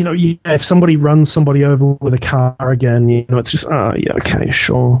where, if somebody runs somebody over with a car again, it's just, yeah, okay,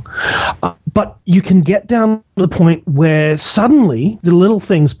 sure. But you can get down to the point where suddenly the little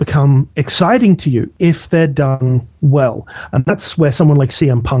things become exciting to you if they're done well. And that's where someone like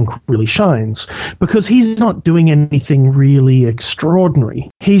CM Punk really shines, because he's not doing anything really extraordinary.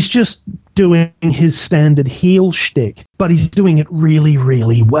 He's just doing his standard heel shtick, but he's doing it really,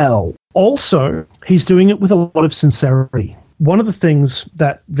 really well. Also, he's doing it with a lot of sincerity. One of the things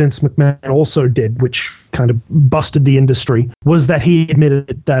that Vince McMahon also did, which kind of busted the industry, was that he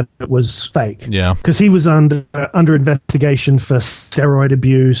admitted that it was fake. Yeah. Because he was under investigation for steroid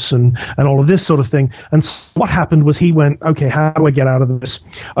abuse and all of this sort of thing. And so what happened was he went, okay, how do I get out of this?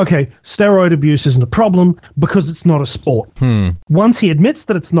 Okay, steroid abuse isn't a problem because it's not a sport. Once he admits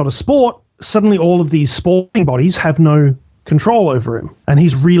that it's not a sport, suddenly all of these sporting bodies have no control over him, and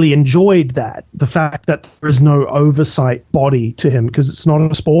he's really enjoyed that, the fact that there is no oversight body to him, because it's not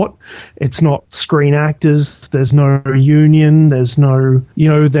a sport, it's not Screen Actors, there's no union, there's no,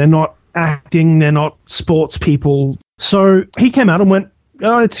 they're not acting, they're not sports people. So he came out and went,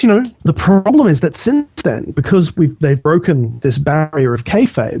 it's, the problem is that since then, because they've broken this barrier of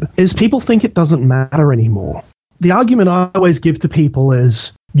kayfabe, is people think it doesn't matter anymore. The argument I always give to people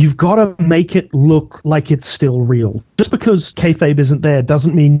is, you've got to make it look like it's still real. Just because kayfabe isn't there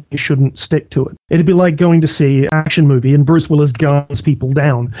doesn't mean you shouldn't stick to it. It'd be like going to see an action movie and Bruce Willis guns people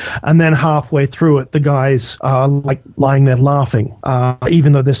down, and then halfway through it, the guys are like lying there laughing,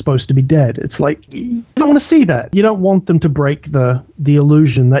 even though they're supposed to be dead. It's like, you don't want to see that. You don't want them to break the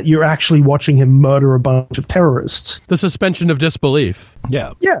illusion that you're actually watching him murder a bunch of terrorists. The suspension of disbelief.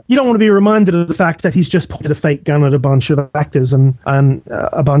 Yeah. Yeah, you don't want to be reminded of the fact that he's just pointed a fake gun at a bunch of actors and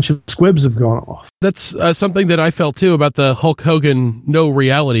a bunch of squibs have gone off. That's something that I felt too about the Hulk Hogan no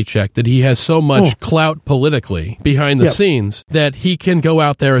reality check, that he has so much clout politically behind the scenes that he can go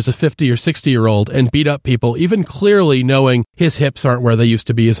out there as a 50 or 60-year-old and beat up people, even clearly knowing his hips aren't where they used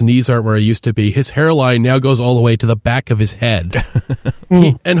to be, his knees aren't where he used to be, his hairline now goes all the way to the back of his head.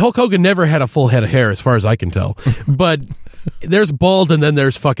 And Hulk Hogan never had a full head of hair as far as I can tell, but there's bald and then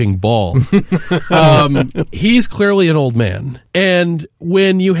there's fucking bald. He's clearly an old man. And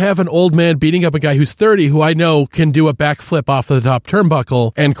when you have an old man beating up a guy who's 30, who I know can do a backflip off the top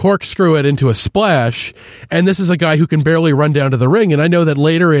turnbuckle and corkscrew it into a splash, and this is a guy who can barely run down to the ring, and I know that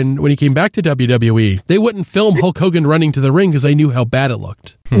later when he came back to WWE, they wouldn't film Hulk Hogan running to the ring because they knew how bad it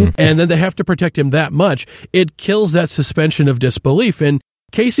looked. And then they have to protect him that much. It kills that suspension of disbelief. And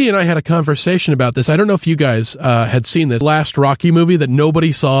Casey and I had a conversation about this. I don't know if you guys had seen this last Rocky movie that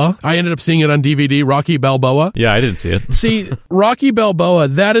nobody saw. I ended up seeing it on DVD, Rocky Balboa. Yeah, I didn't see it. See, Rocky Balboa,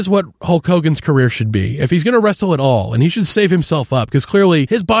 that is what Hulk Hogan's career should be. If he's going to wrestle at all, and he should save himself up, because clearly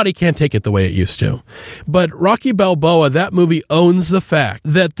his body can't take it the way it used to. But Rocky Balboa, that movie owns the fact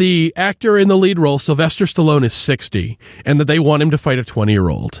that the actor in the lead role, Sylvester Stallone, is 60, and that they want him to fight a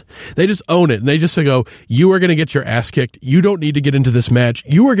 20-year-old. They just own it, and they just go, you are going to get your ass kicked. You don't need to get into this match.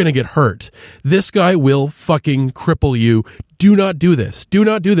 You are going to get hurt. This guy will fucking cripple you. do not do this. Do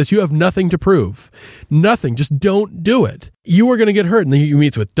not do this. You have nothing to prove. Nothing. Just don't do it. You are going to get hurt. And he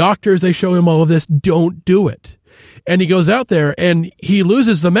meets with doctors. They show him all of this. Don't do it. And he goes out there and he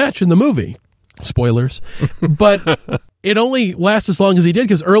loses the match in the movie. Spoilers. But it only lasts as long as he did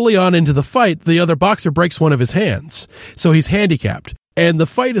because early on into the fight, the other boxer breaks one of his hands. So he's handicapped. And the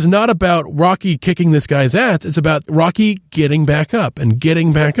fight is not about Rocky kicking this guy's ass. It's about Rocky getting back up and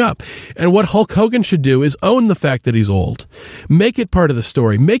getting back up. And what Hulk Hogan should do is own the fact that he's old. Make it part of the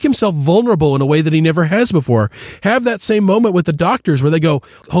story. Make himself vulnerable in a way that he never has before. Have that same moment with the doctors where they go,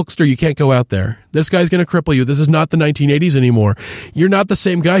 Hulkster, you can't go out there. This guy's going to cripple you. This is not the 1980s anymore. You're not the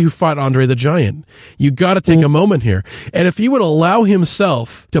same guy who fought Andre the Giant. You got to take a moment here. And if he would allow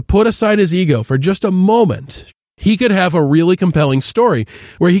himself to put aside his ego for just a moment, he could have a really compelling story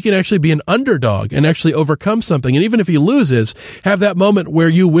where he can actually be an underdog and actually overcome something. And even if he loses, have that moment where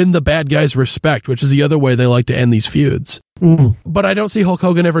you win the bad guy's respect, which is the other way they like to end these feuds. But I don't see Hulk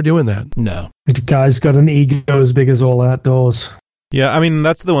Hogan ever doing that. No. The guy's got an ego as big as all outdoors. Yeah, I mean,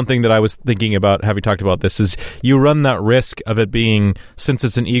 that's the one thing that I was thinking about having talked about this is you run that risk of it being, since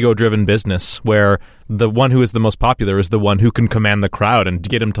it's an ego-driven business, where the one who is the most popular is the one who can command the crowd and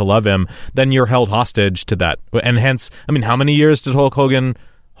get him to love him, then you're held hostage to that. And hence, I mean, how many years did Hulk Hogan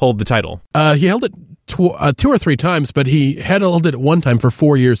hold the title? He held it 2 or 3 times, but he had held it one time for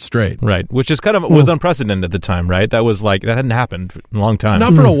 4 years straight. Right, which is kind of was unprecedented at the time, right? That was like, that hadn't happened in a long time.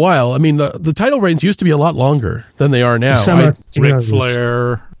 Not for a while. I mean, the title reigns used to be a lot longer than they are now. Ric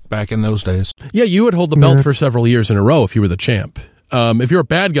Flair back in those days. Yeah, you would hold the belt for several years in a row if you were the champ. If you're a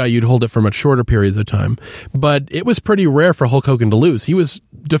bad guy, you'd hold it for much shorter periods of time. But it was pretty rare for Hulk Hogan to lose. He was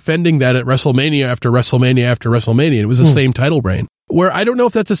defending that at WrestleMania after WrestleMania after WrestleMania. And it was the same title reign. Where I don't know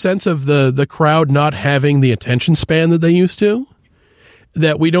if that's a sense of the crowd not having the attention span that they used to.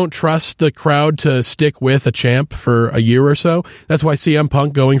 That we don't trust the crowd to stick with a champ for a year or so. That's why CM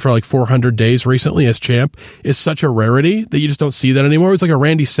Punk going for like 400 days recently as champ is such a rarity that you just don't see that anymore. It was like a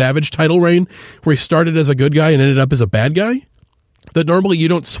Randy Savage title reign where he started as a good guy and ended up as a bad guy. That normally you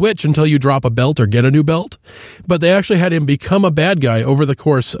don't switch until you drop a belt or get a new belt. But they actually had him become a bad guy over the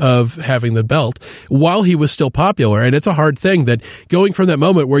course of having the belt while he was still popular. And it's a hard thing that going from that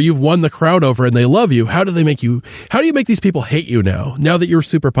moment where you've won the crowd over and they love you, how do you make these people hate you now that you're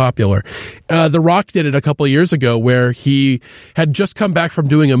super popular? The Rock did it a couple of years ago where he had just come back from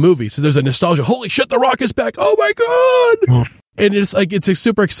doing a movie. So there's a nostalgia. Holy shit, The Rock is back. Oh my God. And it's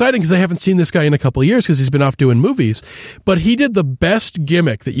super exciting because I haven't seen this guy in a couple of years because he's been off doing movies. But he did the best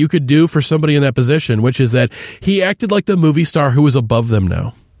gimmick that you could do for somebody in that position, which is that he acted like the movie star who was above them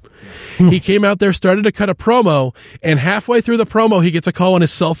now. He came out there, started to cut a promo, and halfway through the promo, he gets a call on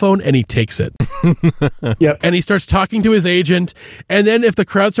his cell phone, and he takes it. Yep. And he starts talking to his agent, and then if the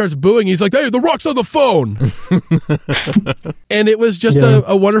crowd starts booing, he's like, hey, The Rock's on the phone! And it was just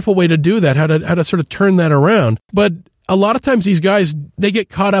a wonderful way to do that, how to sort of turn that around. But a lot of times these guys, they get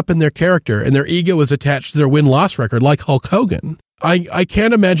caught up in their character, and their ego is attached to their win-loss record, like Hulk Hogan. I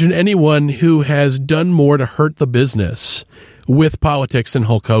can't imagine anyone who has done more to hurt the business with politics than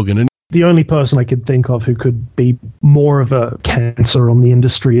Hulk Hogan. And the only person I could think of who could be more of a cancer on the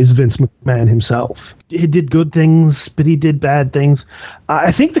industry is Vince McMahon himself. He did good things, but he did bad things.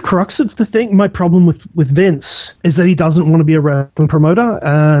 I think the crux of the thing, my problem with Vince, is that he doesn't want to be a wrestling promoter.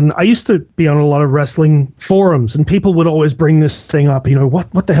 And I used to be on a lot of wrestling forums, and people would always bring this thing up,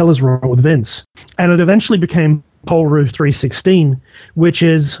 what the hell is wrong with Vince? And it eventually became Paul Roof 316, which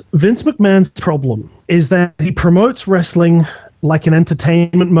is Vince McMahon's problem is that he promotes wrestling like an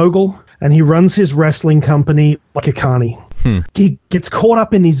entertainment mogul, and he runs his wrestling company like a carny. He gets caught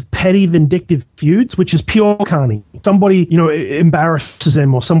up in these petty, vindictive feuds, which is pure carny. Somebody, embarrasses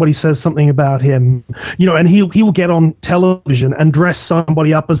him, or somebody says something about him, and he'll get on television and dress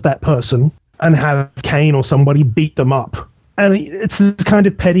somebody up as that person and have Kane or somebody beat them up. And it's this kind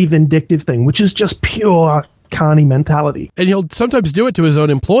of petty, vindictive thing, which is just pure carny mentality. And he'll sometimes do it to his own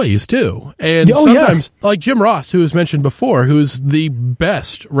employees too. And sometimes, like Jim Ross, who was mentioned before, who's the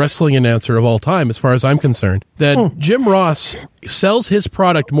best wrestling announcer of all time, as far as I'm concerned, that Jim Ross sells his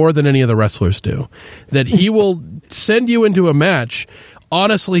product more than any of the wrestlers do. That he will send you into a match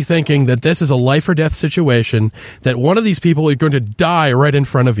honestly thinking that this is a life or death situation, that one of these people is going to die right in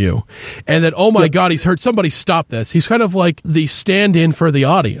front of you, and that, oh my God, he's hurt. Somebody stop this. He's kind of like the stand-in for the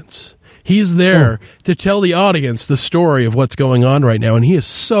audience. He's there to tell the audience the story of what's going on right now, and he is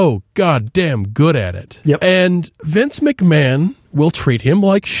so goddamn good at it. Yep. And Vince McMahon will treat him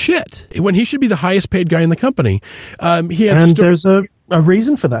like shit when he should be the highest paid guy in the company. There's a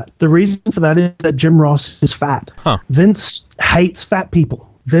reason for that. The reason for that is that Jim Ross is fat. Vince hates fat people.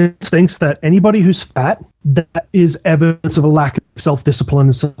 Vince thinks that anybody who's fat, that is evidence of a lack of self-discipline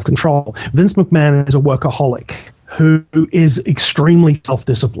and self-control. Vince McMahon is a workaholic who is extremely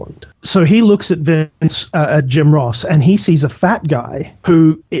self-disciplined. So he looks at at Jim Ross, and he sees a fat guy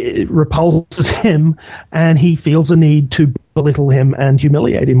who repulses him, and he feels a need to belittle him and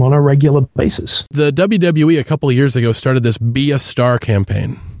humiliate him on a regular basis. The WWE a couple of years ago started this Be a Star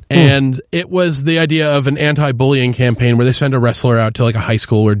campaign. And it was the idea of an anti-bullying campaign where they send a wrestler out to like a high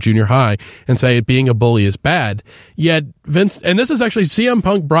school or junior high and say being a bully is bad. Yet Vince, and this is actually, CM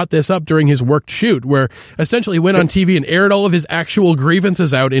Punk brought this up during his worked shoot, where essentially he went on TV and aired all of his actual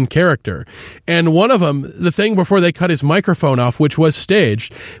grievances out in character. And one of them, the thing before they cut his microphone off, which was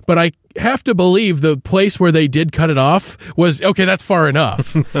staged, but I have to believe the place where they did cut it off was, okay, that's far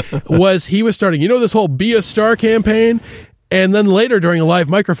enough, was he was starting, this whole Be a Star campaign. And then later during a live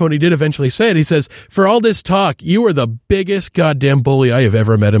microphone, he did eventually say it. He says, for all this talk, you are the biggest goddamn bully I have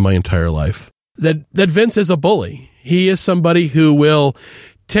ever met in my entire life. That Vince is a bully. He is somebody who will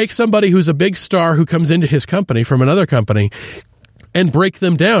take somebody who's a big star who comes into his company from another company and break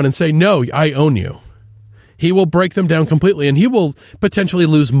them down and say, no, I own you. He will break them down completely, and he will potentially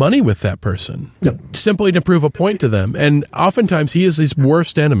lose money with that person simply to prove a point to them. And oftentimes he is his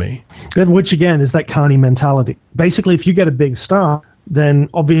worst enemy. Which, again, is that carny mentality. Basically, if you get a big star, then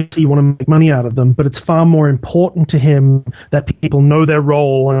obviously you want to make money out of them, but it's far more important to him that people know their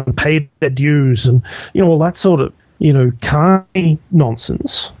role and pay their dues and, all that sort of, carny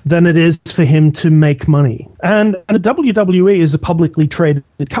nonsense than it is for him to make money. And the WWE is a publicly traded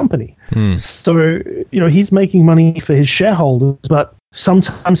company. So, he's making money for his shareholders, but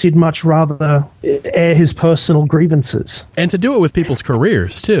sometimes he'd much rather air his personal grievances. And to do it with people's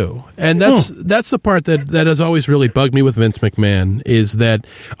careers, too. And that's the part that has always really bugged me with Vince McMahon, is that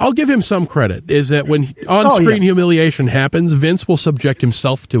I'll give him some credit, is that when on-screen humiliation happens, Vince will subject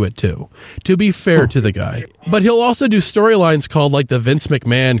himself to it, too, to be fair to the guy. But he'll also do storylines called, like, the Vince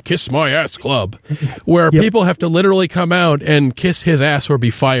McMahon Kiss My Ass Club, where people have to literally come out and kiss his ass or be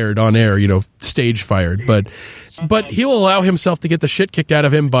fired on air, stage fired. But he'll allow himself to get the shit kicked out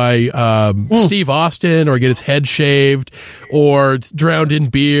of him by Steve Austin, or get his head shaved, or drowned in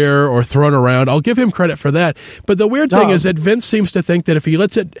beer, or thrown around. I'll give him credit for that. But the weird thing is that Vince seems to think that if he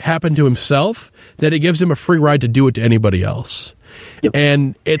lets it happen to himself, that it gives him a free ride to do it to anybody else.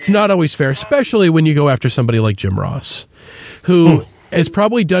 And it's not always fair, especially when you go after somebody like Jim Ross, who has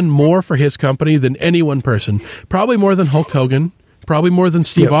probably done more for his company than any one person, probably more than Hulk Hogan, probably more than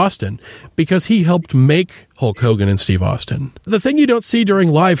Steve Austin, because he helped make Hulk Hogan and Steve Austin. The thing you don't see during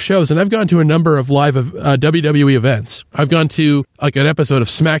live shows, and I've gone to a number of live WWE events. I've gone to like an episode of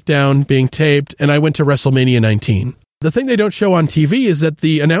SmackDown being taped, and I went to WrestleMania 19. The thing they don't show on TV is that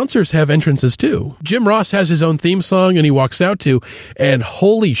the announcers have entrances too. Jim Ross has his own theme song and he walks out to, and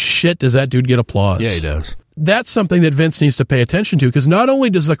holy shit, does that dude get applause. Yeah, he does. That's something that Vince needs to pay attention to, because not only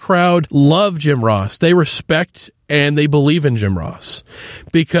does the crowd love Jim Ross, they respect and they believe in Jim Ross,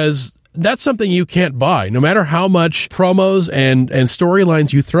 because that's something you can't buy. No matter how much promos and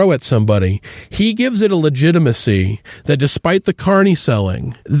storylines you throw at somebody, he gives it a legitimacy that, despite the carny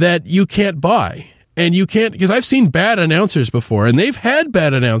selling, that you can't buy. And you can't, because I've seen bad announcers before, and they've had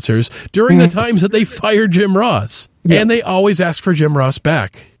bad announcers during the times that they fired Jim Ross. And they always ask for Jim Ross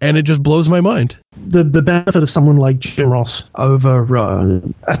back. And it just blows my mind. The benefit of someone like Jim Ross over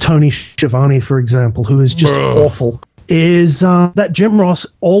a Tony Schiavone, for example, who is just awful, is that Jim Ross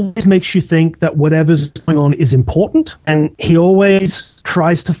always makes you think that whatever's going on is important, and he always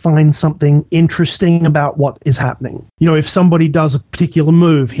tries to find something interesting about what is happening. If somebody does a particular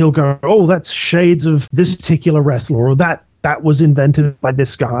move, he'll go, oh, that's shades of this particular wrestler, or that was invented by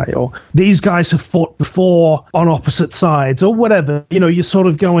this guy, or these guys have fought before on opposite sides, or whatever. You're sort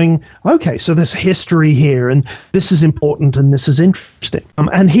of going, okay, so there's history here, and this is important, and this is interesting.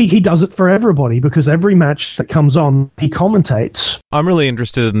 And he does it for everybody, because every match that comes on, he commentates. I'm really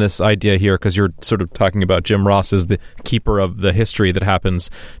interested in this idea here, because you're sort of talking about Jim Ross as the keeper of the history that happens.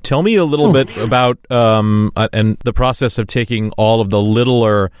 Tell me a little bit about and the process of taking all of the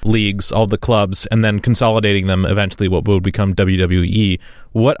littler leagues, all the clubs, and then consolidating them eventually what would become WWE.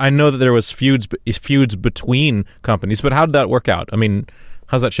 What I know that there was feuds between companies, but how did that work out? I mean,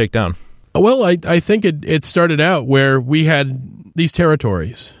 how's that shake down? Well, I think it started out where we had these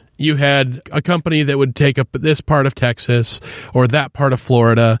territories. You had a company that would take up this part of Texas or that part of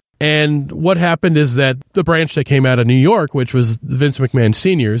Florida. And what happened is that the branch that came out of New York, which was Vince McMahon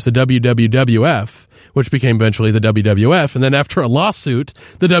Seniors, the WWF, which became eventually the WWF, and then after a lawsuit,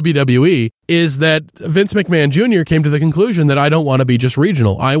 the WWE, is that Vince McMahon Jr. came to the conclusion that I don't want to be just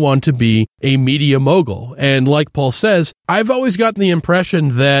regional. I want to be a media mogul. And like Paul says, I've always gotten the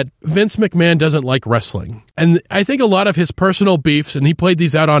impression that Vince McMahon doesn't like wrestling. And I think a lot of his personal beefs, and he played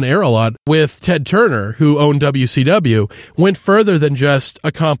these out on air a lot with Ted Turner, who owned WCW, went further than just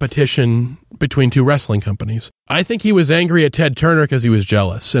a competition between two wrestling companies. I think he was angry at Ted Turner because he was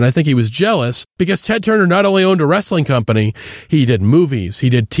jealous. And I think he was jealous because Ted Turner not only owned a wrestling company, he did movies, he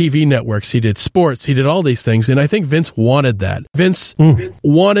did TV networks, he did sports, he did all these things. And I think Vince wanted that. Vince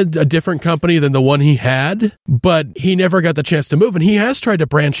wanted a different company than the one he had, but he never got the chance to move. And he has tried to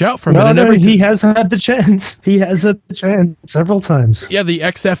branch out from it. No, he has had the chance. He has had the chance several times. Yeah, the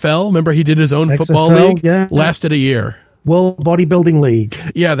XFL, remember he did his own football league? Yeah. Lasted a year. World Bodybuilding League.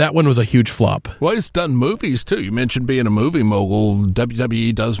 Yeah, that one was a huge flop. Well, he's done movies, too. You mentioned being a movie mogul.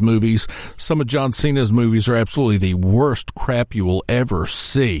 WWE does movies. Some of John Cena's movies are absolutely the worst crap you will ever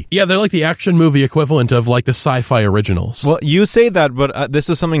see. Yeah, they're like the action movie equivalent of like the sci-fi originals. Well, you say that, but this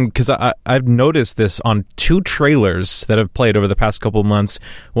is something, because I've noticed this on two trailers that have played over the past couple of months.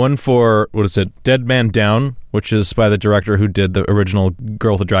 One for, Dead Man Down, which is by the director who did the original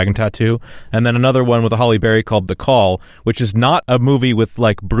Girl with a Dragon Tattoo, and then another one with a Halle Berry called The Call, which is not a movie with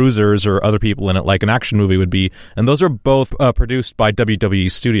like bruisers or other people in it like an action movie would be, and those are both produced by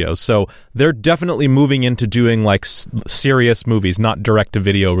WWE Studios, so they're definitely moving into doing like serious movies, not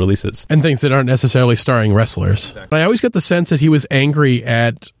direct-to-video releases. And things that aren't necessarily starring wrestlers. Exactly. I always get the sense that he was angry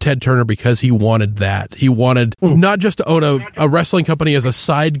at Ted Turner because he wanted that. He wanted not just to own a wrestling company as a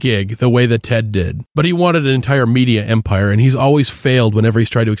side gig the way that Ted did, but he wanted an entire media empire, and he's always failed whenever he's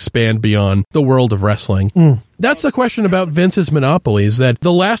tried to expand beyond the world of wrestling. That's the question about Vince's monopoly, is that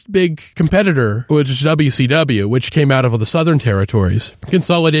the last big competitor, which is WCW, which came out of the Southern Territories,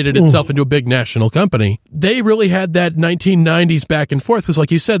 consolidated itself into a big national company. They really had that 1990s back and forth, because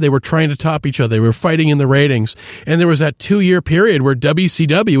like you said, they were trying to top each other. They were fighting in the ratings. And there was that 2-year period where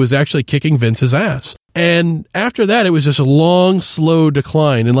WCW was actually kicking Vince's ass. And after that, it was just a long, slow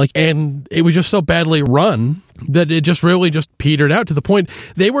decline. And it was just so badly run that it just really just petered out to the point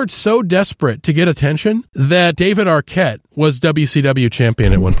they were so desperate to get attention that David Arquette was WCW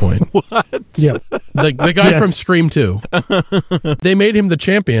champion at one point. What? Yeah. The guy from Scream 2. They made him the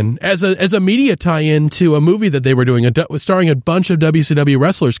champion as a media tie-in to a movie that they were doing, starring a bunch of WCW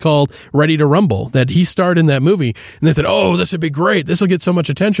wrestlers called Ready to Rumble, that he starred in that movie. And they said, oh, this would be great. This will get so much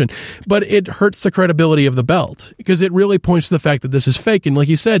attention. But it hurts the credibility of the belt because it really points to the fact that this is fake. And like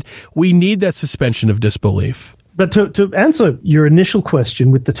you said, we need that suspension of disbelief. But to answer your initial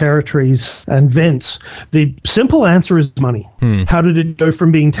question with the territories and Vince, the simple answer is money. How did it go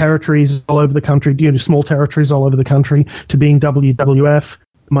from being territories all over the country, small territories all over the country, to being WWF?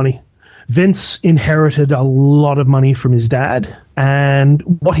 Money. Vince inherited a lot of money from his dad, and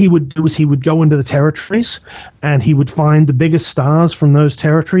what he would do is he would go into the territories and he would find the biggest stars from those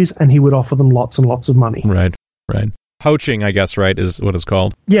territories and he would offer them lots and lots of money. Right. Poaching, I guess, right, is what it's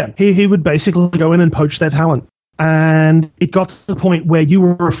called. Yeah, he would basically go in and poach their talent. And it got to the point where you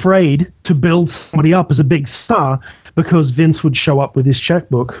were afraid to build somebody up as a big star because Vince would show up with his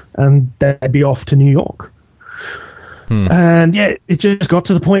checkbook and they'd be off to New York. And yeah, it just got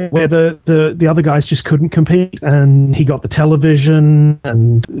to the point where the other guys just couldn't compete, and he got the television.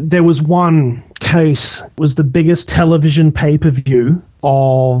 And there was one case, was the biggest television pay-per-view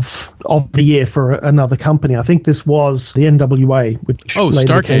of the year for another company. I think this was the NWA, which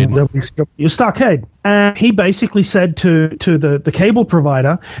Starrcade. Starrcade. And he basically said to the cable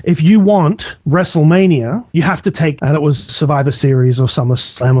provider, if you want WrestleMania, you have to take, and it was Survivor Series or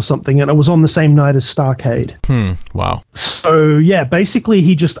SummerSlam or something, and it was on the same night as Starrcade. Wow. So yeah, basically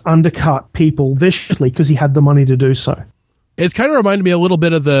he just undercut people viciously because he had the money to do so. It's kind of reminded me a little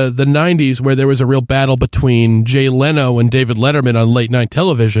bit of the 90s, where there was a real battle between Jay Leno and David Letterman on late night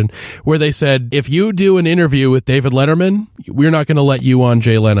television, where they said, if you do an interview with David Letterman, we're not going to let you on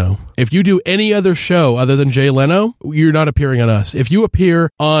Jay Leno. If you do any other show other than Jay Leno, you're not appearing on us. If you appear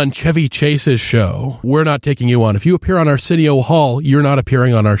on Chevy Chase's show, we're not taking you on. If you appear on Arsenio Hall, you're not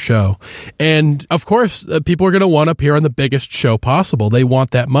appearing on our show. And of course, people are going to want to appear on the biggest show possible. They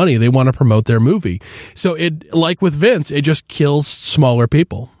want that money. They want to promote their movie. So it, like with Vince, it just kills smaller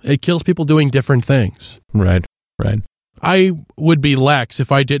people. It kills people doing different things. Right. I would be lax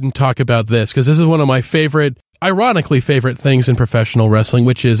if I didn't talk about this, because this is one of my ironically favorite things in professional wrestling,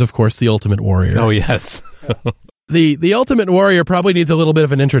 which is, of course, the Ultimate Warrior. Oh, yes. The Ultimate Warrior probably needs a little bit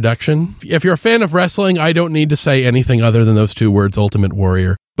of an introduction. If you're a fan of wrestling, I don't need to say anything other than those two words, Ultimate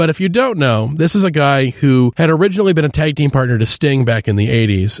Warrior. But if you don't know, this is a guy who had originally been a tag team partner to Sting back in the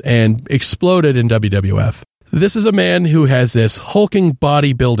 80s and exploded in WWF. This is a man who has this hulking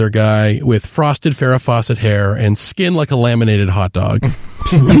bodybuilder guy with frosted Farrah Fawcett hair and skin like a laminated hot dog.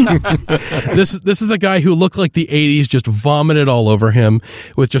 This is a guy who looked like the 80s just vomited all over him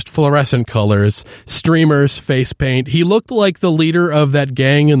with just fluorescent colors, streamers, face paint. He looked like the leader of that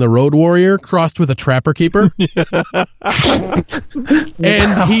gang in the Road Warrior crossed with a trapper keeper.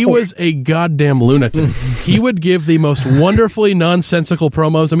 And he was a goddamn lunatic. He would give the most wonderfully nonsensical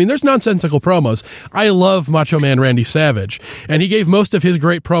promos. I mean, there's nonsensical promos. I love Macho Man Randy Savage, and he gave most of his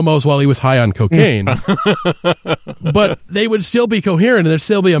great promos while he was high on cocaine. But they would still be coherent, and there'd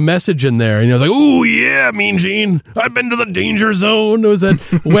still be a message in there. And he was like, "Ooh, yeah, Mean Gene, I've been to the danger zone. It was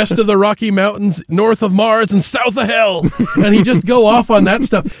at west of the Rocky Mountains, north of Mars, and south of hell." And he'd just go off on that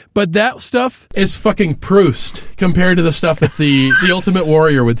stuff. But that stuff is fucking Proust compared to the stuff that the Ultimate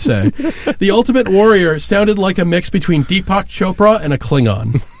Warrior would say. The Ultimate Warrior sounded like a mix between Deepak Chopra and a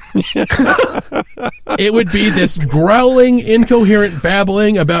Klingon. It would be this growling, incoherent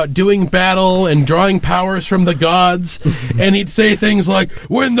babbling about doing battle and drawing powers from the gods, and he'd say things like,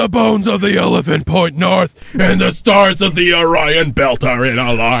 "When the bones of the elephant point north and the stars of the Orion belt are in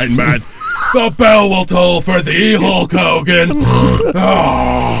alignment, the bell will toll for thee, Hulk Hogan."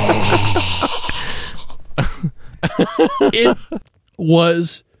 It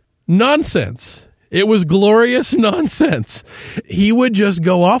was nonsense. It was glorious nonsense. He would just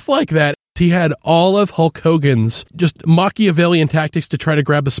go off like that. He had all of Hulk Hogan's just Machiavellian tactics to try to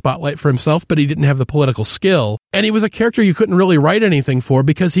grab the spotlight for himself, but he didn't have the political skill. And he was a character you couldn't really write anything for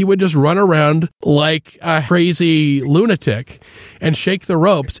because he would just run around like a crazy lunatic and shake the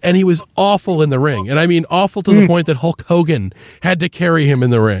ropes. And he was awful in the ring. And I mean awful to the point that Hulk Hogan had to carry him in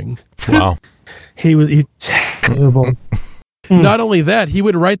the ring. Wow. He was terrible. Not only that, he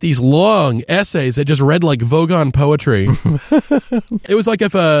would write these long essays that just read like Vogon poetry. It was like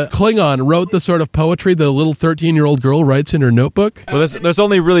if a Klingon wrote the sort of poetry that a little 13-year-old girl writes in her notebook. Well, there's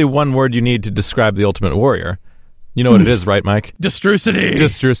only really one word you need to describe the Ultimate Warrior. You know what it is, right, Mike? Destrucity.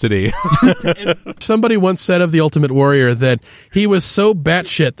 Destrucity. Somebody once said of the Ultimate Warrior that he was so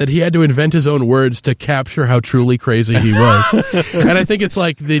batshit that he had to invent his own words to capture how truly crazy he was. And I think it's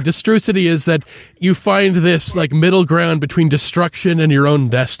like the destrucity is that you find this like middle ground between destruction and your own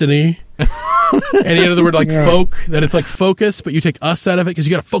destiny. And in other words, like folk, that it's like focus, but you take us out of it because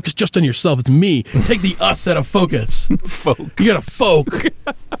you got to focus just on yourself. It's me. Take the us out of focus. Folk. You got to folk.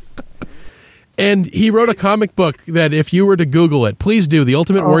 And he wrote a comic book that if you were to Google it, please do, the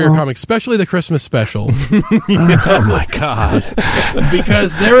Ultimate Warrior comic, especially the Christmas special. Oh, my God.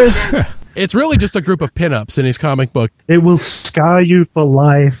 Because it's really just a group of pinups in his comic book. It will scar you for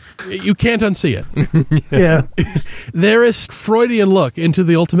life. You can't unsee it. Yeah. There is Freudian look into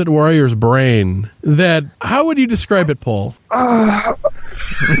the Ultimate Warrior's brain that, how would you describe it, Paul? God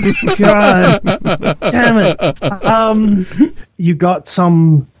damn it. You got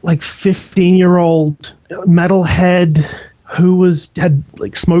some like 15-year-old metalhead who had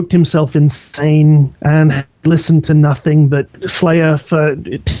like smoked himself insane and had listened to nothing but Slayer for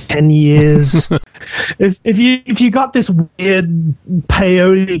 10 years. If you got this weird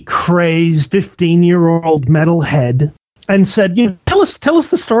peyote crazed 15-year-old metalhead and said, you know, tell us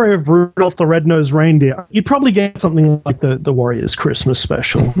the story of Rudolph the Red-Nosed Reindeer, you'd probably get something like the Warriors Christmas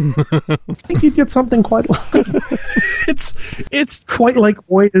special. I think you'd get something quite like it's quite like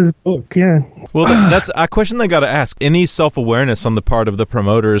Warriors' book, yeah. Well, that's a question I got to ask. Any self-awareness on the part of the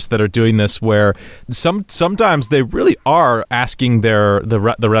promoters that are doing this, where sometimes they really are asking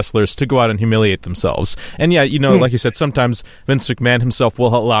the wrestlers to go out and humiliate themselves? And yeah, you know, like you said, sometimes Vince McMahon himself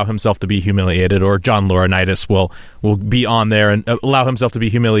will allow himself to be humiliated, or John Laurinaitis will be on there and allow himself to be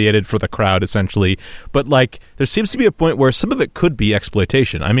humiliated for the crowd, essentially. But like, there seems to be a point where some of it could be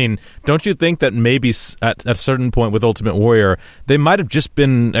exploitation. I mean, don't you think that maybe at a certain point with Ultimate Warrior, they might have just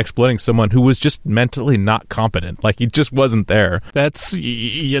been exploiting someone who was just mentally not competent? Like, he just wasn't there. That's,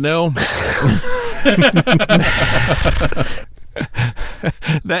 you know...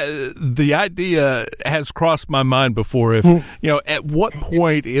 that the idea has crossed my mind before. If you know, at what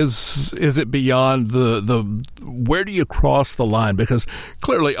point is it beyond the where do you cross the line? Because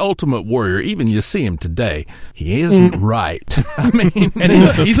clearly, Ultimate Warrior, even you see him today, he isn't right. I mean, and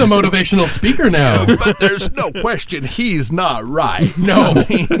he's a motivational speaker now. But there's no question he's not right. No, I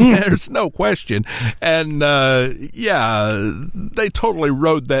mean, there's no question. And yeah, they totally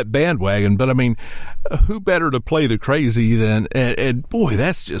rode that bandwagon. But I mean, who better to play the crazy than? And Boy,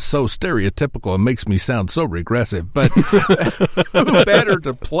 that's just so stereotypical and makes me sound so regressive. But who better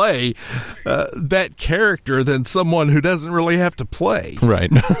to play that character than someone who doesn't really have to play?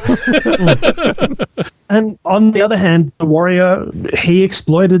 Right. And on the other hand, the Warrior, he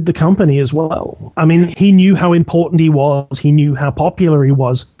exploited the company as well. I mean, he knew how important he was. He knew how popular he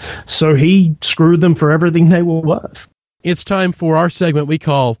was. So he screwed them for everything they were worth. It's time for our segment we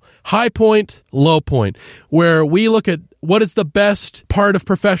call High Point, Low Point, where we look at what is the best part of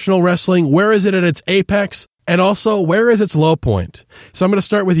professional wrestling, where is it at its apex, and also where is its low point. So I'm going to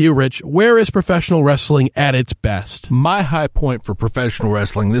start with you, Rich. Where is professional wrestling at its best? My high point for professional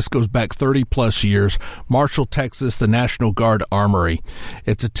wrestling, this goes back 30 plus years, Marshall, Texas, the National Guard Armory.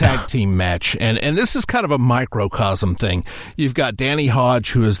 It's a tag team match, and this is kind of a microcosm thing. You've got Danny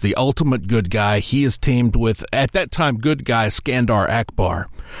Hodge, who is the ultimate good guy. He is teamed with, at that time, good guy Skandar Akbar.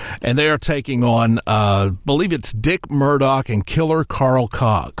 And they are taking on, believe it's Dick Murdoch and Killer Carl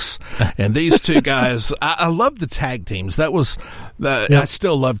Cox. And these two guys, I love the tag teams. That was, I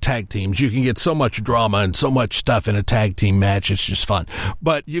still love tag teams. You can get so much drama and so much stuff in a tag team match. It's just fun.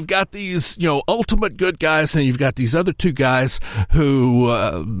 But you've got these, ultimate good guys, and you've got these other two guys who,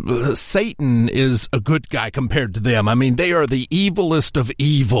 Satan is a good guy compared to them. I mean, they are the evilest of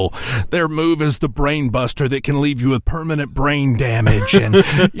evil. Their move is the brain buster that can leave you with permanent brain damage. And,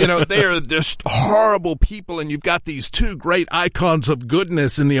 they are just horrible people, and you've got these two great icons of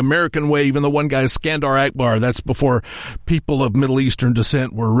goodness in the American way. Even the one guy is Skandar Akbar. That's before people of Middle Eastern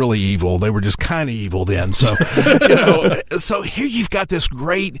descent were really evil. They were just kind of evil then. So, so here you've got this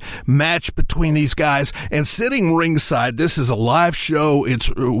great match between these guys, and sitting ringside, this is a live show.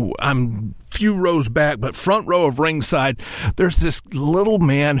 I'm few rows back, but front row of ringside, there's this little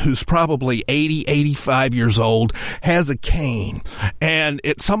man who's probably 80, 85 years old, has a cane. And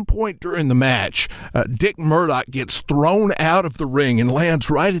at some point during the match, Dick Murdoch gets thrown out of the ring and lands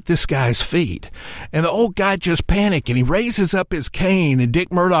right at this guy's feet. And the old guy just panics, and he raises up his cane, and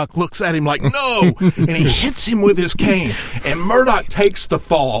Dick Murdoch looks at him like, no! And he hits him with his cane. And Murdoch takes the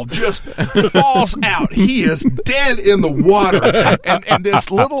fall, just falls out. He is dead in the water. And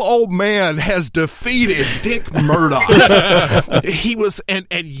this little old man has defeated Dick Murdoch. He was, and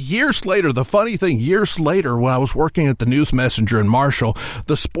years later, the funny thing, years later, when I was working at the News Messenger in Marshall,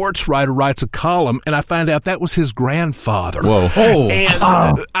 the sports writer writes a column, and I found out that was his grandfather. Whoa. Oh. And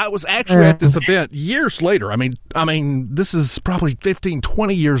I was actually at this event years later. I mean, this is probably 15,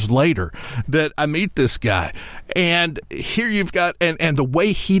 20 years later that I meet this guy. And here you've got, and the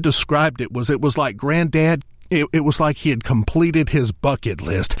way he described it was like Granddad. It was like he had completed his bucket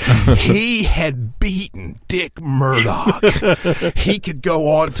list. He had beaten Dick Murdoch. He could go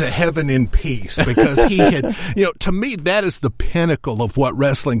on to heaven in peace because he had, to me, that is the pinnacle of what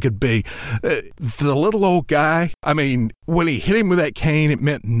wrestling could be. The little old guy, I mean, when he hit him with that cane, it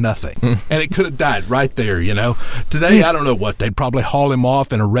meant nothing. And it could have died right there, Today, I don't know what. They'd probably haul him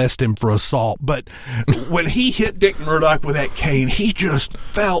off and arrest him for assault. But when he hit Dick Murdoch with that cane, he just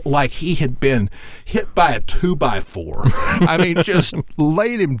felt like he had been hit by a 2x4. I mean, just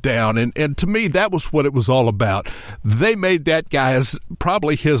laid him down. And to me, that was what it was all about. They made that guy's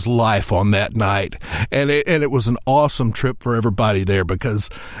probably his life on that night. And it was an awesome trip for everybody there because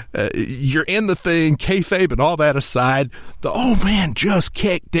you're in the thing, kayfabe and all that aside, the old man just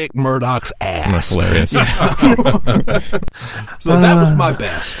kicked Dick Murdoch's ass. That's hilarious. So that was my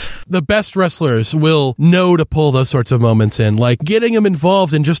best. The best wrestlers will know to pull those sorts of moments in, like getting them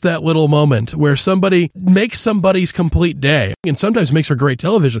involved in just that little moment where somebody makes somebody's complete day, and sometimes makes for great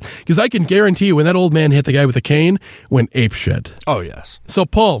television, because I can guarantee you when that old man hit the guy with the cane, went apeshit. Oh, yes. So,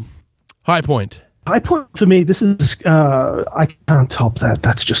 Paul, high point. High point for me, this is, I can't top that.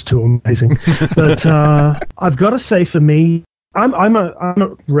 That's just too amazing. But I've got to say for me, I'm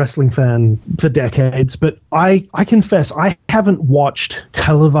a wrestling fan for decades, but I confess I haven't watched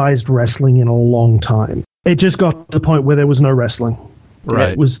televised wrestling in a long time. It just got to the point where there was no wrestling.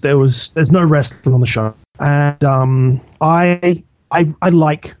 Right. There's no wrestling on the show. And I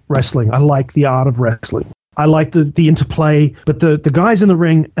like wrestling. I like the art of wrestling. I like the interplay, but the guys in the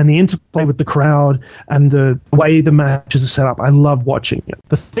ring and the interplay with the crowd and the way the matches are set up, I love watching it.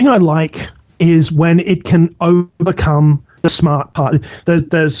 The thing I like is when it can overcome the smart part.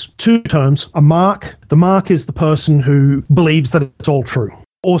 There's two terms. A mark. The mark is the person who believes that it's all true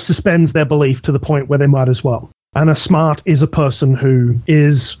or suspends their belief to the point where they might as well. And a smart is a person who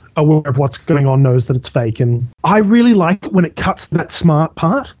is aware of what's going on, knows that it's fake. And I really like when it cuts that smart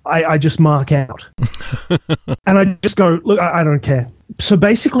part. I just mark out. And I just go, look, I don't care. So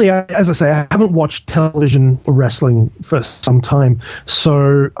basically, as I say, I haven't watched television or wrestling for some time.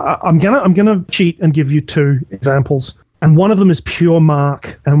 So I'm gonna cheat and give you two examples. And one of them is pure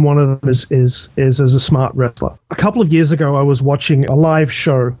mark, and one of them is as a smart wrestler. A couple of years ago, I was watching a live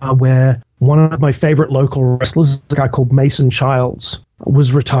show where one of my favorite local wrestlers, a guy called Mason Childs,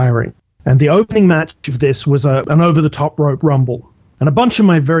 was retiring. And the opening match of this was an over-the-top rope rumble. And a bunch of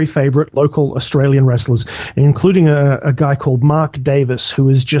my very favorite local Australian wrestlers, including a guy called Mark Davis, who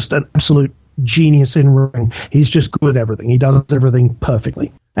is just an absolute genius in ring. He's just good at everything. He does everything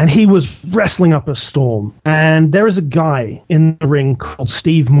perfectly. And he was wrestling up a storm. And there is a guy in the ring called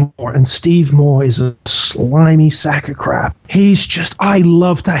Steve Moore. And Steve Moore is a slimy sack of crap. He's just, I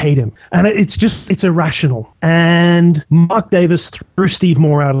love to hate him. And it's irrational. And Mark Davis threw Steve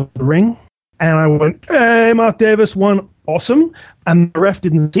Moore out of the ring. And I went, hey, Mark Davis won. Awesome. And the ref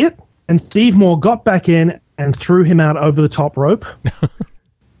didn't see it. And Steve Moore got back in and threw him out over the top rope.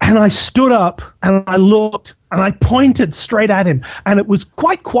 And I stood up and I looked and I pointed straight at him. And it was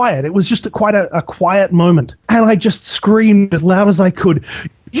quite quiet. It was just quite a quiet moment. And I just screamed as loud as I could,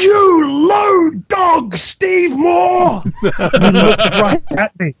 "You low dog, Steve Moore!" And he looked right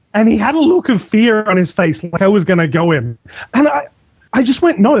at me. And he had a look of fear on his face, like I was going to go in. And I just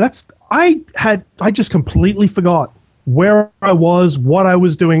went, no, I just completely forgot where I was, what I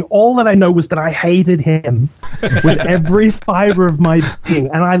was doing. All that I know was that I hated him with every fiber of my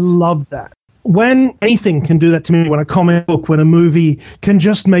being, and I loved that. When anything can do that to me, when a comic book, when a movie can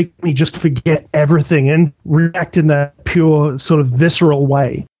just make me just forget everything and react in that pure sort of visceral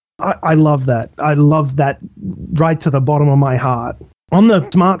way, I love that. I love that right to the bottom of my heart. On the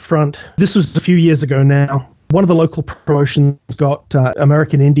smart front, this was a few years ago now, one of the local promotions got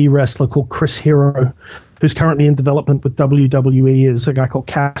American indie wrestler called Chris Hero, who's currently in development with WWE, is a guy called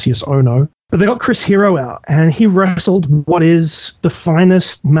Cassius Ohno. But they got Chris Hero out, and he wrestled what is the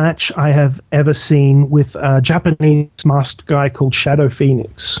finest match I have ever seen with a Japanese masked guy called Shadow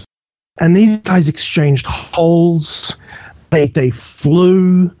Phoenix. And these guys exchanged holds, they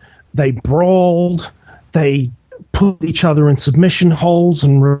flew, they brawled, they put each other in submission holds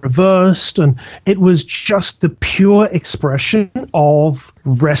and reversed, and it was just the pure expression of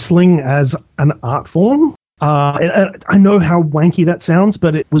wrestling as an art form. I know how wanky that sounds,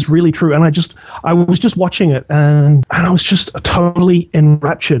 but it was really true. And I was just watching it, and I was just totally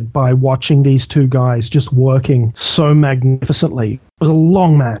enraptured by watching these two guys just working so magnificently. It was a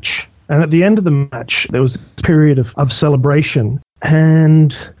long match, and at the end of the match, there was this period of celebration.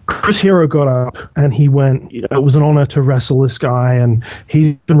 And Chris Hero got up and he went, it was an honor to wrestle this guy, and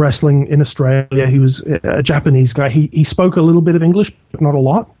he's been wrestling in Australia. He was a Japanese guy. He spoke a little bit of English, but not a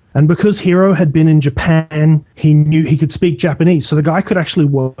lot. And because Hero had been in Japan, he knew he could speak Japanese. So the guy could actually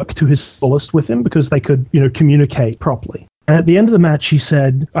work to his fullest with him because they could, communicate properly. And at the end of the match, he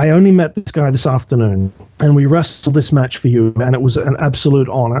said, "I only met this guy this afternoon, and we wrestled this match for you, and it was an absolute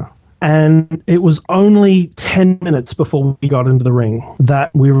honor." And it was only 10 minutes before we got into the ring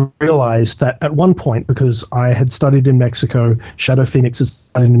that we realized that at one point, because I had studied in Mexico, Shadow Phoenix had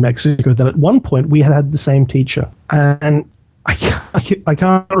studied in Mexico, that at one point we had the same teacher. And I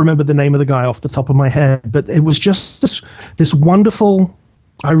can't remember the name of the guy off the top of my head, but it was just this wonderful,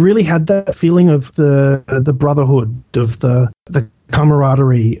 I really had that feeling of the brotherhood, of the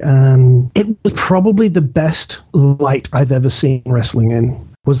camaraderie, and it was probably the best light I've ever seen wrestling in.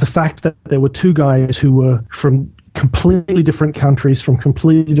 Was the fact that there were two guys who were from completely different countries, from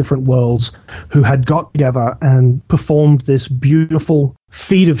completely different worlds, who had got together and performed this beautiful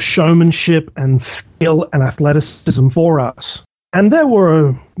feat of showmanship and skill and athleticism for us. And there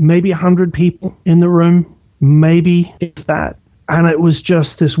were maybe 100 people in the room, maybe if that. And it was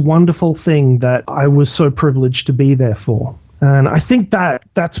just this wonderful thing that I was so privileged to be there for. And I think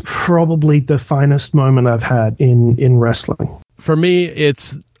that's probably the finest moment I've had in wrestling. For me,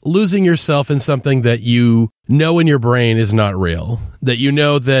 it's losing yourself in something that you know in your brain is not real. That you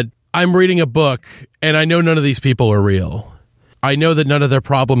know that I'm reading a book and I know none of these people are real. I know that none of their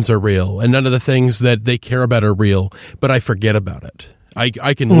problems are real and none of the things that they care about are real, but I forget about it.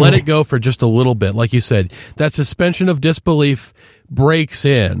 I can let it go for just a little bit. Like you said, that suspension of disbelief breaks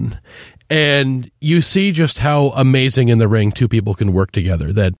in. And you see just how amazing in the ring two people can work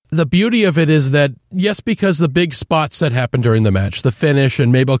together. That the beauty of it is that, yes, because the big spots that happen during the match, the finish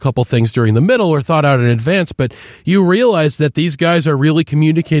and maybe a couple things during the middle are thought out in advance, but you realize that these guys are really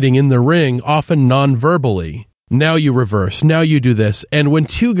communicating in the ring, often non-verbally. Now you reverse. Now you do this. And when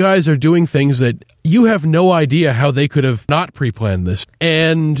two guys are doing things that you have no idea how they could have not pre-planned this.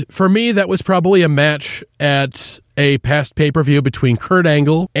 And for me, that was probably a match at a past pay-per-view between Kurt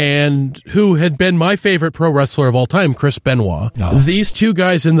Angle and who had been my favorite pro wrestler of all time, Chris Benoit. Oh. These two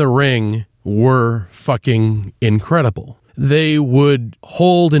guys in the ring were fucking incredible. They would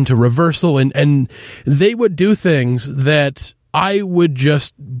hold into reversal, and they would do things that jaw would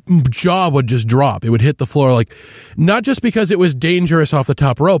just drop. It would hit the floor, like, not just because it was dangerous off the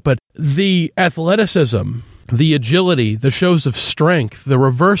top rope, but the athleticism, the agility, the shows of strength, the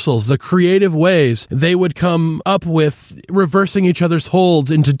reversals, the creative ways they would come up with, reversing each other's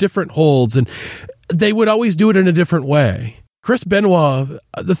holds into different holds, and they would always do it in a different way. Chris Benoit,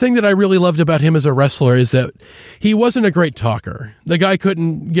 the thing that I really loved about him as a wrestler is that he wasn't a great talker. The guy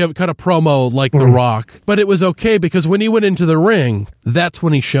couldn't cut a promo like The Rock, but it was okay because when he went into the ring, that's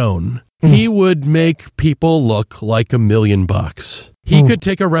when he shone. He would make people look like $1 million. He could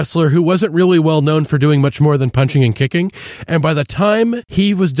take a wrestler who wasn't really well known for doing much more than punching and kicking, and by the time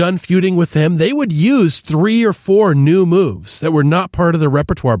he was done feuding with them, they would use 3 or 4 new moves that were not part of their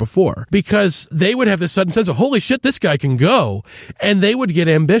repertoire before, because they would have this sudden sense of, holy shit, this guy can go, and they would get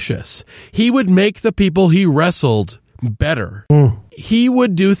ambitious. He would make the people he wrestled better. He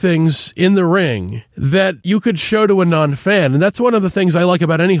would do things in the ring that you could show to a non-fan. And that's one of the things I like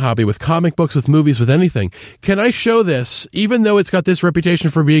about any hobby, with comic books, with movies, with anything. Can I show this, even though it's got this reputation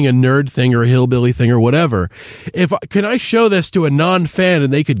for being a nerd thing or a hillbilly thing or whatever? Can I show this to a non-fan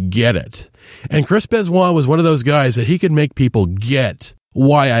and they could get it? And Chris Benoit was one of those guys that he could make people get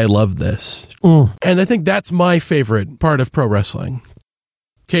why I love this. And I think that's my favorite part of pro wrestling.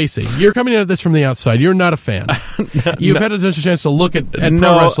 Casey, you're coming at this from the outside. You're not a fan. You've had a chance to look at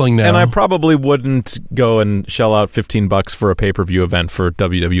pro wrestling now. And I probably wouldn't go and shell out $15 for a pay-per-view event for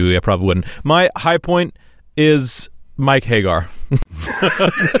WWE. I probably wouldn't. My high point is Mike Hagar,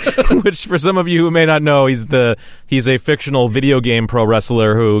 which for some of you who may not know, he's a fictional video game pro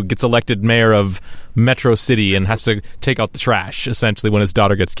wrestler who gets elected mayor of Metro City and has to take out the trash, essentially, when his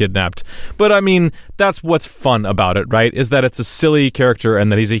daughter gets kidnapped. But, I mean, that's what's fun about it, right? Is that it's a silly character and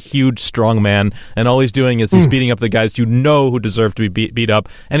that he's a huge, strong man, and all he's doing is he's beating up the guys you know who deserve to be beat up,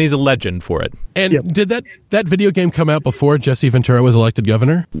 and he's a legend for it. And did that video game come out before Jesse Ventura was elected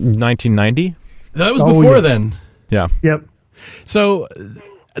governor? 1990? That was before then. Yeah. Yep. So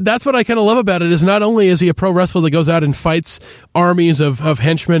that's what I kind of love about it, is not only is he a pro wrestler that goes out and fights armies of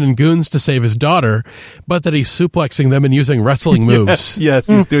henchmen and goons to save his daughter, but that he's suplexing them and using wrestling moves. Yes,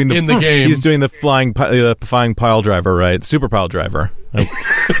 he's doing the in the game. He's doing the flying pile driver, right? Super pile driver.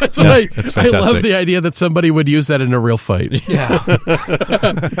 That's what I love the idea that somebody would use that in a real fight. Yeah.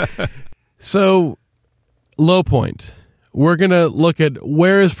 So, low point. We're going to look at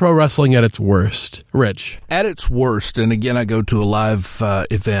where is pro wrestling at its worst. Rich. At its worst, and again, I go to a live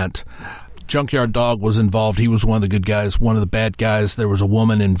event. Junkyard Dog was involved. He was one of the good guys. One of the bad guys, there was a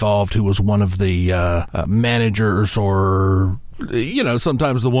woman involved who was one of the managers, or, you know,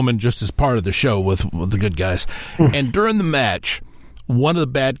 sometimes the woman just is part of the show with the good guys. And during the match, one of the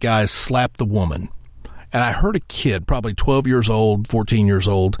bad guys slapped the woman. And I heard a kid, probably 12 years old, 14 years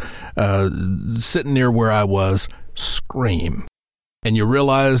old, sitting near where I was, scream. And you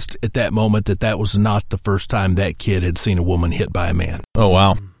realized at that moment that was not the first time that kid had seen a woman hit by a man. Oh,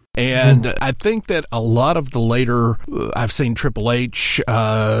 wow. And I think that a lot of the later, I've seen Triple H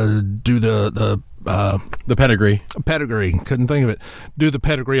do the pedigree. Pedigree. Couldn't think of it. Do the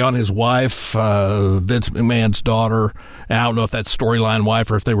pedigree on his wife, Vince McMahon's daughter. And I don't know if that's storyline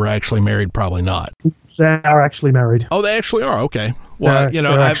wife or if they were actually married. Probably not. They are actually married. Oh, they actually are? Okay. Well, you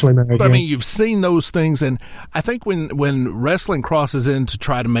know, actually married, but I mean, you've seen those things, and I think when wrestling crosses in to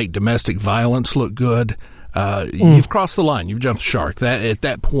try to make domestic violence look good, you've crossed the line. You've jumped the shark. That at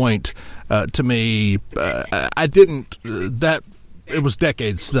that point, to me, I didn't. It was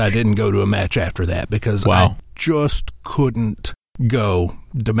decades that I didn't go to a match after that because I just couldn't go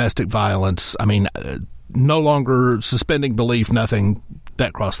domestic violence. I mean, no longer suspending belief. Nothing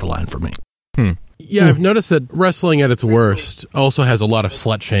that crossed the line for me. Yeah, I've noticed that wrestling at its worst also has a lot of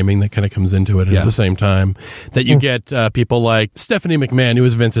slut shaming that kind of comes into it at the same time. That you get people like Stephanie McMahon, who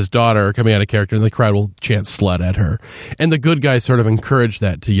is Vince's daughter, coming out of character, and the crowd will chant slut at her. And the good guys sort of encourage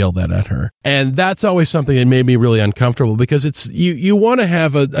that, to yell that at her. And that's always something that made me really uncomfortable, because it's you want to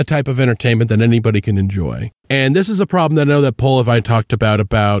have a type of entertainment that anybody can enjoy. And this is a problem that I know that Paul and I talked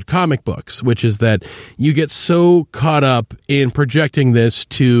about comic books, which is that you get so caught up in projecting this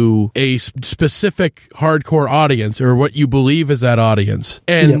to a specific hardcore audience, or what you believe is that audience.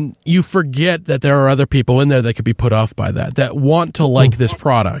 And you forget that there are other people in there that could be put off by that want to like this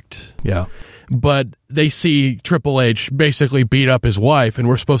product. Yeah. But they see Triple H basically beat up his wife, and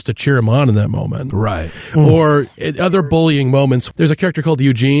we're supposed to cheer him on in that moment. Right. Or at other bullying moments. There's a character called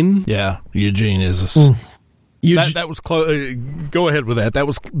Eugene. Yeah. Eugene is That was close. Go ahead with that. That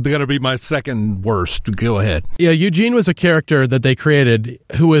was going to be my second worst. Go ahead. Yeah, Eugene was a character that they created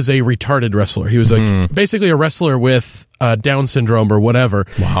who was a retarded wrestler. He was basically a wrestler with Down syndrome or whatever.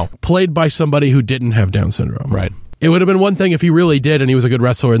 Wow. Played by somebody who didn't have Down syndrome. Right. It would have been one thing if he really did and he was a good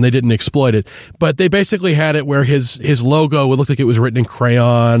wrestler and they didn't exploit it. But they basically had it where his logo would look like it was written in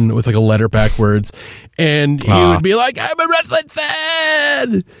crayon with like a letter backwards. And he would be like, I'm a wrestling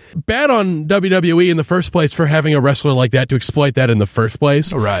fan! Bad on WWE in the first place for having a wrestler like that to exploit that in the first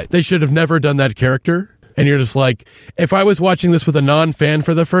place. Right. They should have never done that character. And you're just like, if I was watching this with a non-fan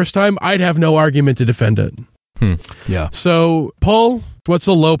for the first time, I'd have no argument to defend it. Yeah. So, Paul, what's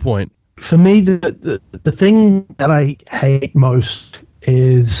the low point? For me, the thing that I hate most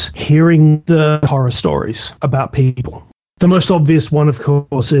is hearing the horror stories about people. The most obvious one, of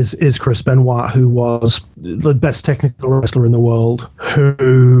course, is Chris Benoit, who was the best technical wrestler in the world,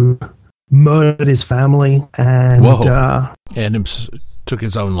 who murdered his family and took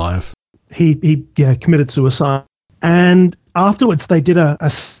his own life. He committed suicide. And afterwards, they did a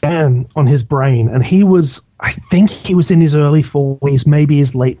scan on his brain, and I think he was in his early 40s, maybe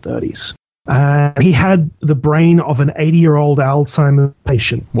his late 30s. He had the brain of an 80-year-old Alzheimer's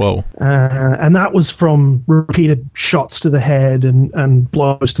patient. Whoa. And that was from repeated shots to the head and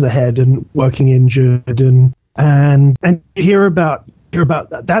blows to the head and working injured. And you hear about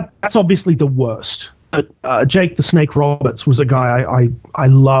that. That's obviously the worst. But Jake the Snake Roberts was a guy I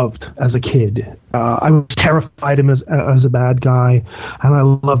loved as a kid. I was terrified of him as a bad guy, and I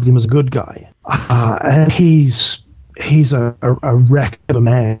loved him as a good guy. And he's a wreck of a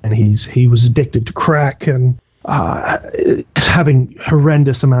man. He was addicted to crack and having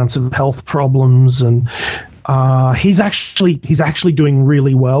horrendous amounts of health problems, and he's actually doing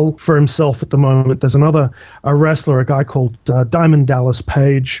really well for himself at the moment. There's a wrestler, a guy called Diamond Dallas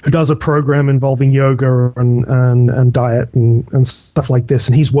Page, who does a program involving yoga and diet and stuff like this,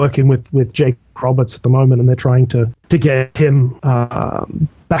 and he's working with Jake Roberts at the moment, and they're trying to get him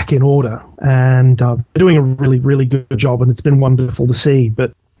back in order, and they're doing a really, really good job, and it's been wonderful to see.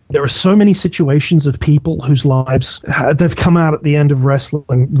 But there are so many situations of people whose lives they've come out at the end of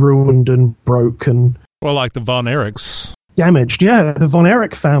wrestling ruined and broke and like the Von Erichs. Damaged. Yeah, the Von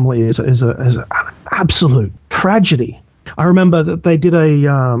Erich family is an absolute tragedy. I remember that they did a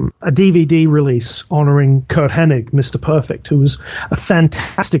DVD release honoring Kurt Hennig, Mr. Perfect, who was a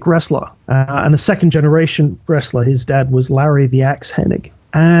fantastic wrestler and a second-generation wrestler. His dad was Larry the Axe Hennig.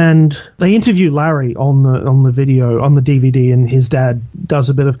 And they interview Larry on the video, on the DVD, and his dad does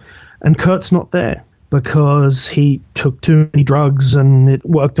a bit of... And Kurt's not there because he took too many drugs and it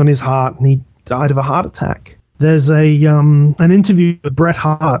worked on his heart and he died of a heart attack. There's an interview with Bret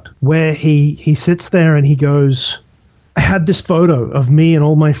Hart where he sits there and he goes... I had this photo of me and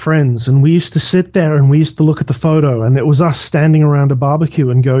all my friends, and we used to sit there and we used to look at the photo, and it was us standing around a barbecue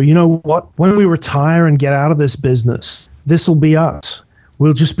and go, you know what? When we retire and get out of this business, this will be us.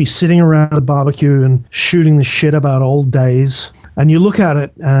 We'll just be sitting around a barbecue and shooting the shit about old days. And you look at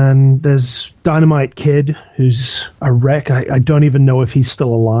it, and there's Dynamite Kid, who's a wreck. I don't even know if he's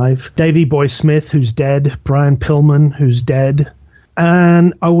still alive. Davey Boy Smith, who's dead. Brian Pillman, who's dead.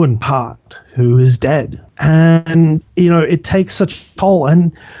 And Owen Hart, who is dead. And, it takes such a toll.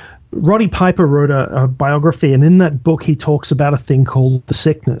 And Roddy Piper wrote a biography, and in that book he talks about a thing called the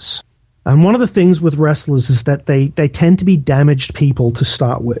sickness. And one of the things with wrestlers is that they tend to be damaged people to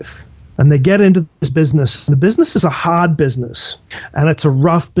start with. And they get into this business. The business is a hard business, and it's a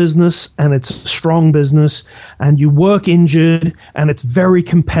rough business, and it's a strong business, and you work injured, and it's very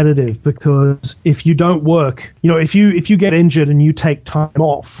competitive because if you don't work, if you get injured and you take time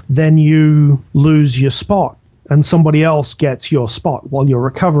off, then you lose your spot, and somebody else gets your spot while you're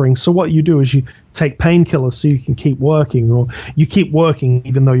recovering. So what you do is you take painkillers so you can keep working, or you keep working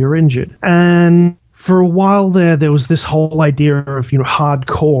even though you're injured. And for a while there was this whole idea of,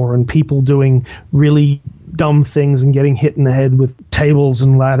 hardcore and people doing really dumb things and getting hit in the head with tables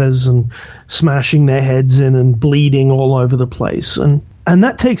and ladders and smashing their heads in and bleeding all over the place. And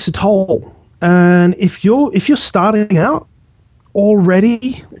that takes a toll. And if you're starting out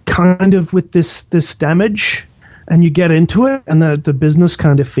already kind of with this damage and you get into it and the business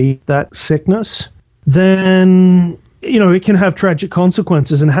kind of feeds that sickness, then it can have tragic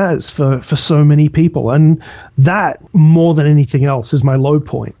consequences, and has for so many people. And that, more than anything else, is my low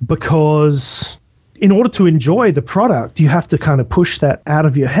point, because in order to enjoy the product, you have to kind of push that out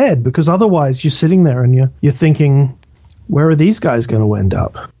of your head, because otherwise you're sitting there and you're thinking, where are these guys going to end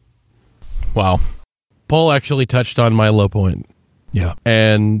up? Wow. Paul actually touched on my low point. Yeah.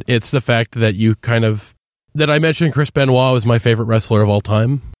 And it's the fact that that I mentioned Chris Benoit was my favorite wrestler of all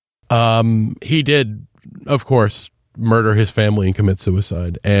time. He did of course, murder his family and commit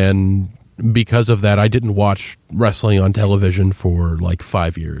suicide. And because of that, I didn't watch wrestling on television for like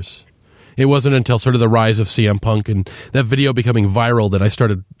 5 years. It wasn't until sort of the rise of CM Punk and that video becoming viral that I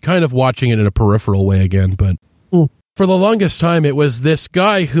started kind of watching it in a peripheral way again. But for the longest time, it was this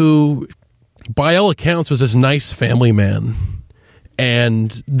guy who, by all accounts, was this nice family man.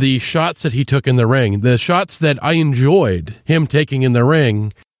 And the shots that he took in the ring, the shots that I enjoyed him taking in the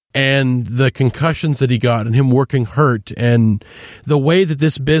ring, and the concussions that he got and him working hurt, and the way that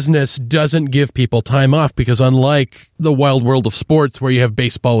this business doesn't give people time off, because unlike the wild world of sports where you have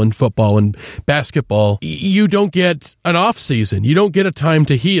baseball and football and basketball, you don't get an off season. You don't get a time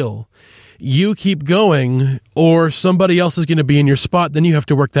to heal. You keep going, or somebody else is going to be in your spot. Then you have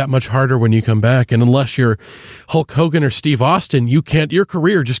to work that much harder when you come back. And unless you're Hulk Hogan or Steve Austin, your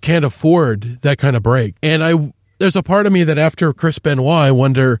career just can't afford that kind of break. And there's a part of me that after Chris Benoit, I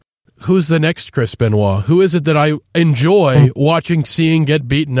wonder, who's the next Chris Benoit? Who is it that I enjoy seeing get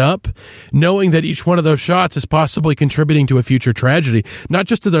beaten up, knowing that each one of those shots is possibly contributing to a future tragedy, not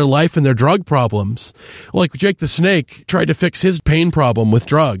just to their life and their drug problems. Like Jake the Snake tried to fix his pain problem with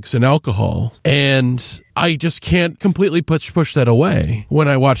drugs and alcohol, and I just can't completely push that away when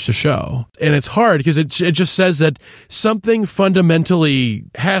I watch the show. And it's hard because it just says that something fundamentally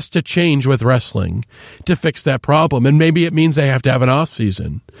has to change with wrestling to fix that problem. And maybe it means they have to have an off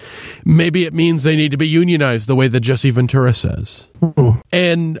season. Maybe it means they need to be unionized the way that Jesse Ventura says.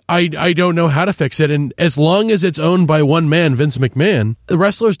 And I don't know how to fix it. And as long as it's owned by one man, Vince McMahon, the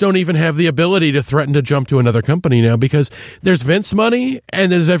wrestlers don't even have the ability to threaten to jump to another company now, because there's Vince money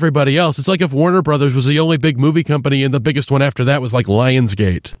and there's everybody else. It's like if Warner Brothers was the only big movie company and the biggest one after that was like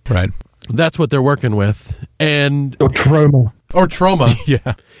Lionsgate. Right. That's what they're working with. Or Trauma.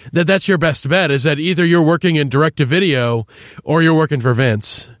 Yeah. That's your best bet, is that either you're working in direct-to-video or you're working for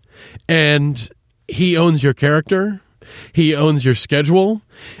Vince. And he owns your character, he owns your schedule,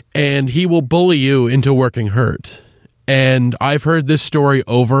 and he will bully you into working hurt. And I've heard this story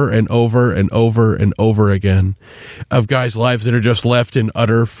over and over and over and over again of guys' lives that are just left in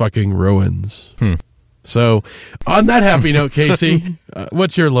utter fucking ruins. So, on that happy note, Casey,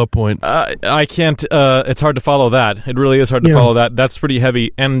 what's your low point? I can't. It's hard to follow that. It really is hard to follow that. That's pretty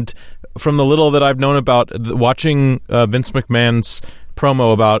heavy. And from the little that I've known about watching Vince McMahon's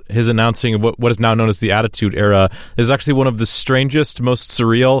promo about his announcing of what is now known as the Attitude Era is actually one of the strangest, most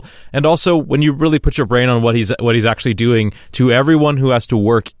surreal, and also when you really put your brain on what he's actually doing to everyone who has to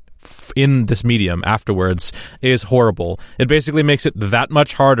work in this medium afterwards is horrible. It basically makes it that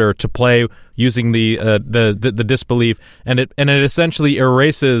much harder to play using the disbelief, and it essentially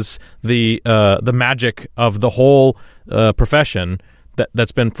erases the magic of the whole profession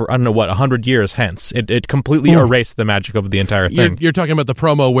that's been for, I don't know what, 100 years hence. It completely erased the magic of the entire thing. You're talking about the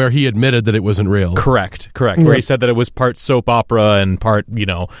promo where he admitted that it wasn't real. Correct. Where he said that it was part soap opera and part,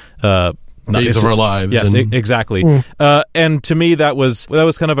 Days of Our Lives. Yes, exactly. And to me, that was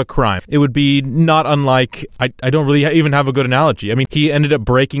kind of a crime. It would be not unlike, I don't really even have a good analogy. I mean, he ended up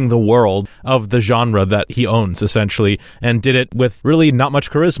breaking the world of the genre that he owns, essentially, and did it with really not much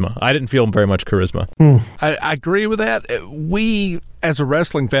charisma. I didn't feel very much charisma. I agree with that. As a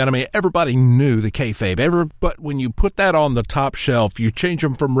wrestling fan, I mean, everybody knew the kayfabe. But when you put that on the top shelf, you change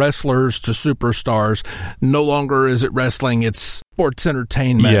them from wrestlers to superstars. No longer is it wrestling, it's sports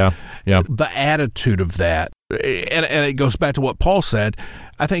entertainment. Yeah. The attitude of that. And it goes back to what Paul said.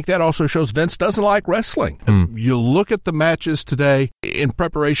 I think that also shows Vince doesn't like wrestling. You look at the matches today. In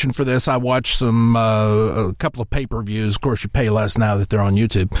preparation for this, I watched a couple of pay-per-views. Of course, you pay less now that they're on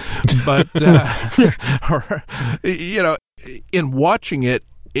YouTube. But, in watching it,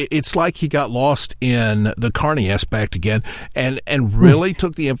 it's like he got lost in the Carney aspect again and really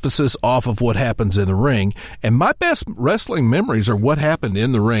took the emphasis off of what happens in the ring. And my best wrestling memories are what happened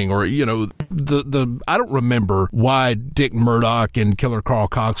in the ring, or, I don't remember why Dick Murdoch and Killer Carl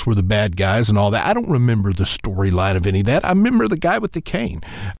Cox were the bad guys and all that. I don't remember the storyline of any of that. I remember the guy with the cane.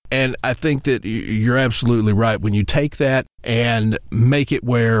 And I think that you're absolutely right. When you take that and make it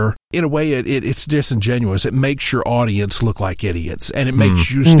where, in a way, it's disingenuous. It makes your audience look like idiots. And it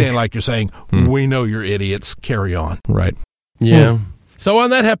makes you stand like you're saying, we know you're idiots, carry on. Right. Yeah. So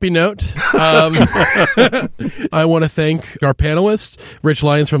on that happy note, I want to thank our panelists, Rich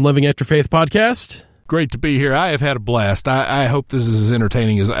Lyons from Living After Faith podcast. Great to be here. I have had a blast. I hope this is as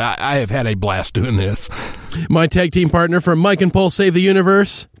entertaining as I have had a blast doing this. My tag team partner from Mike and Paul Save the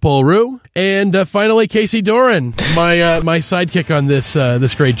Universe, Paul Rue. And finally, Casey Doran, my sidekick on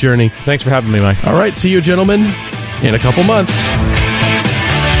this great journey. Thanks for having me, Mike. All right. See you, gentlemen, in a couple months.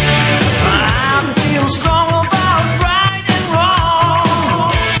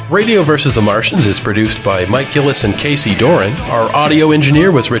 Radio vs. the Martians is produced by Mike Gillis and Casey Doran. Our audio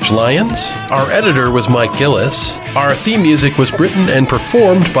engineer was Rich Lyons. Our editor was Mike Gillis. Our theme music was written and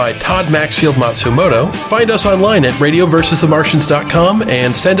performed by Todd Maxfield Matsumoto. Find us online at radioversusthemartians.com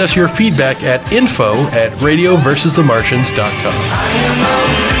and send us your feedback at info@radioversusthemartians.com. I am a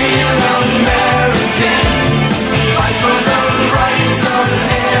real American. Fight for the rights of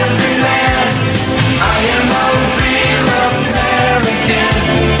every man. I am a real American.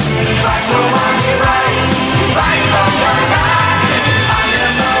 Fight for what's right. Fight for the right. I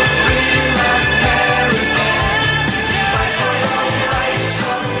am a real American. Fight for the rights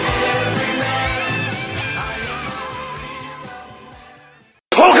of every man.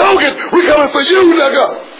 Hulk Hogan, we coming for you, nigga!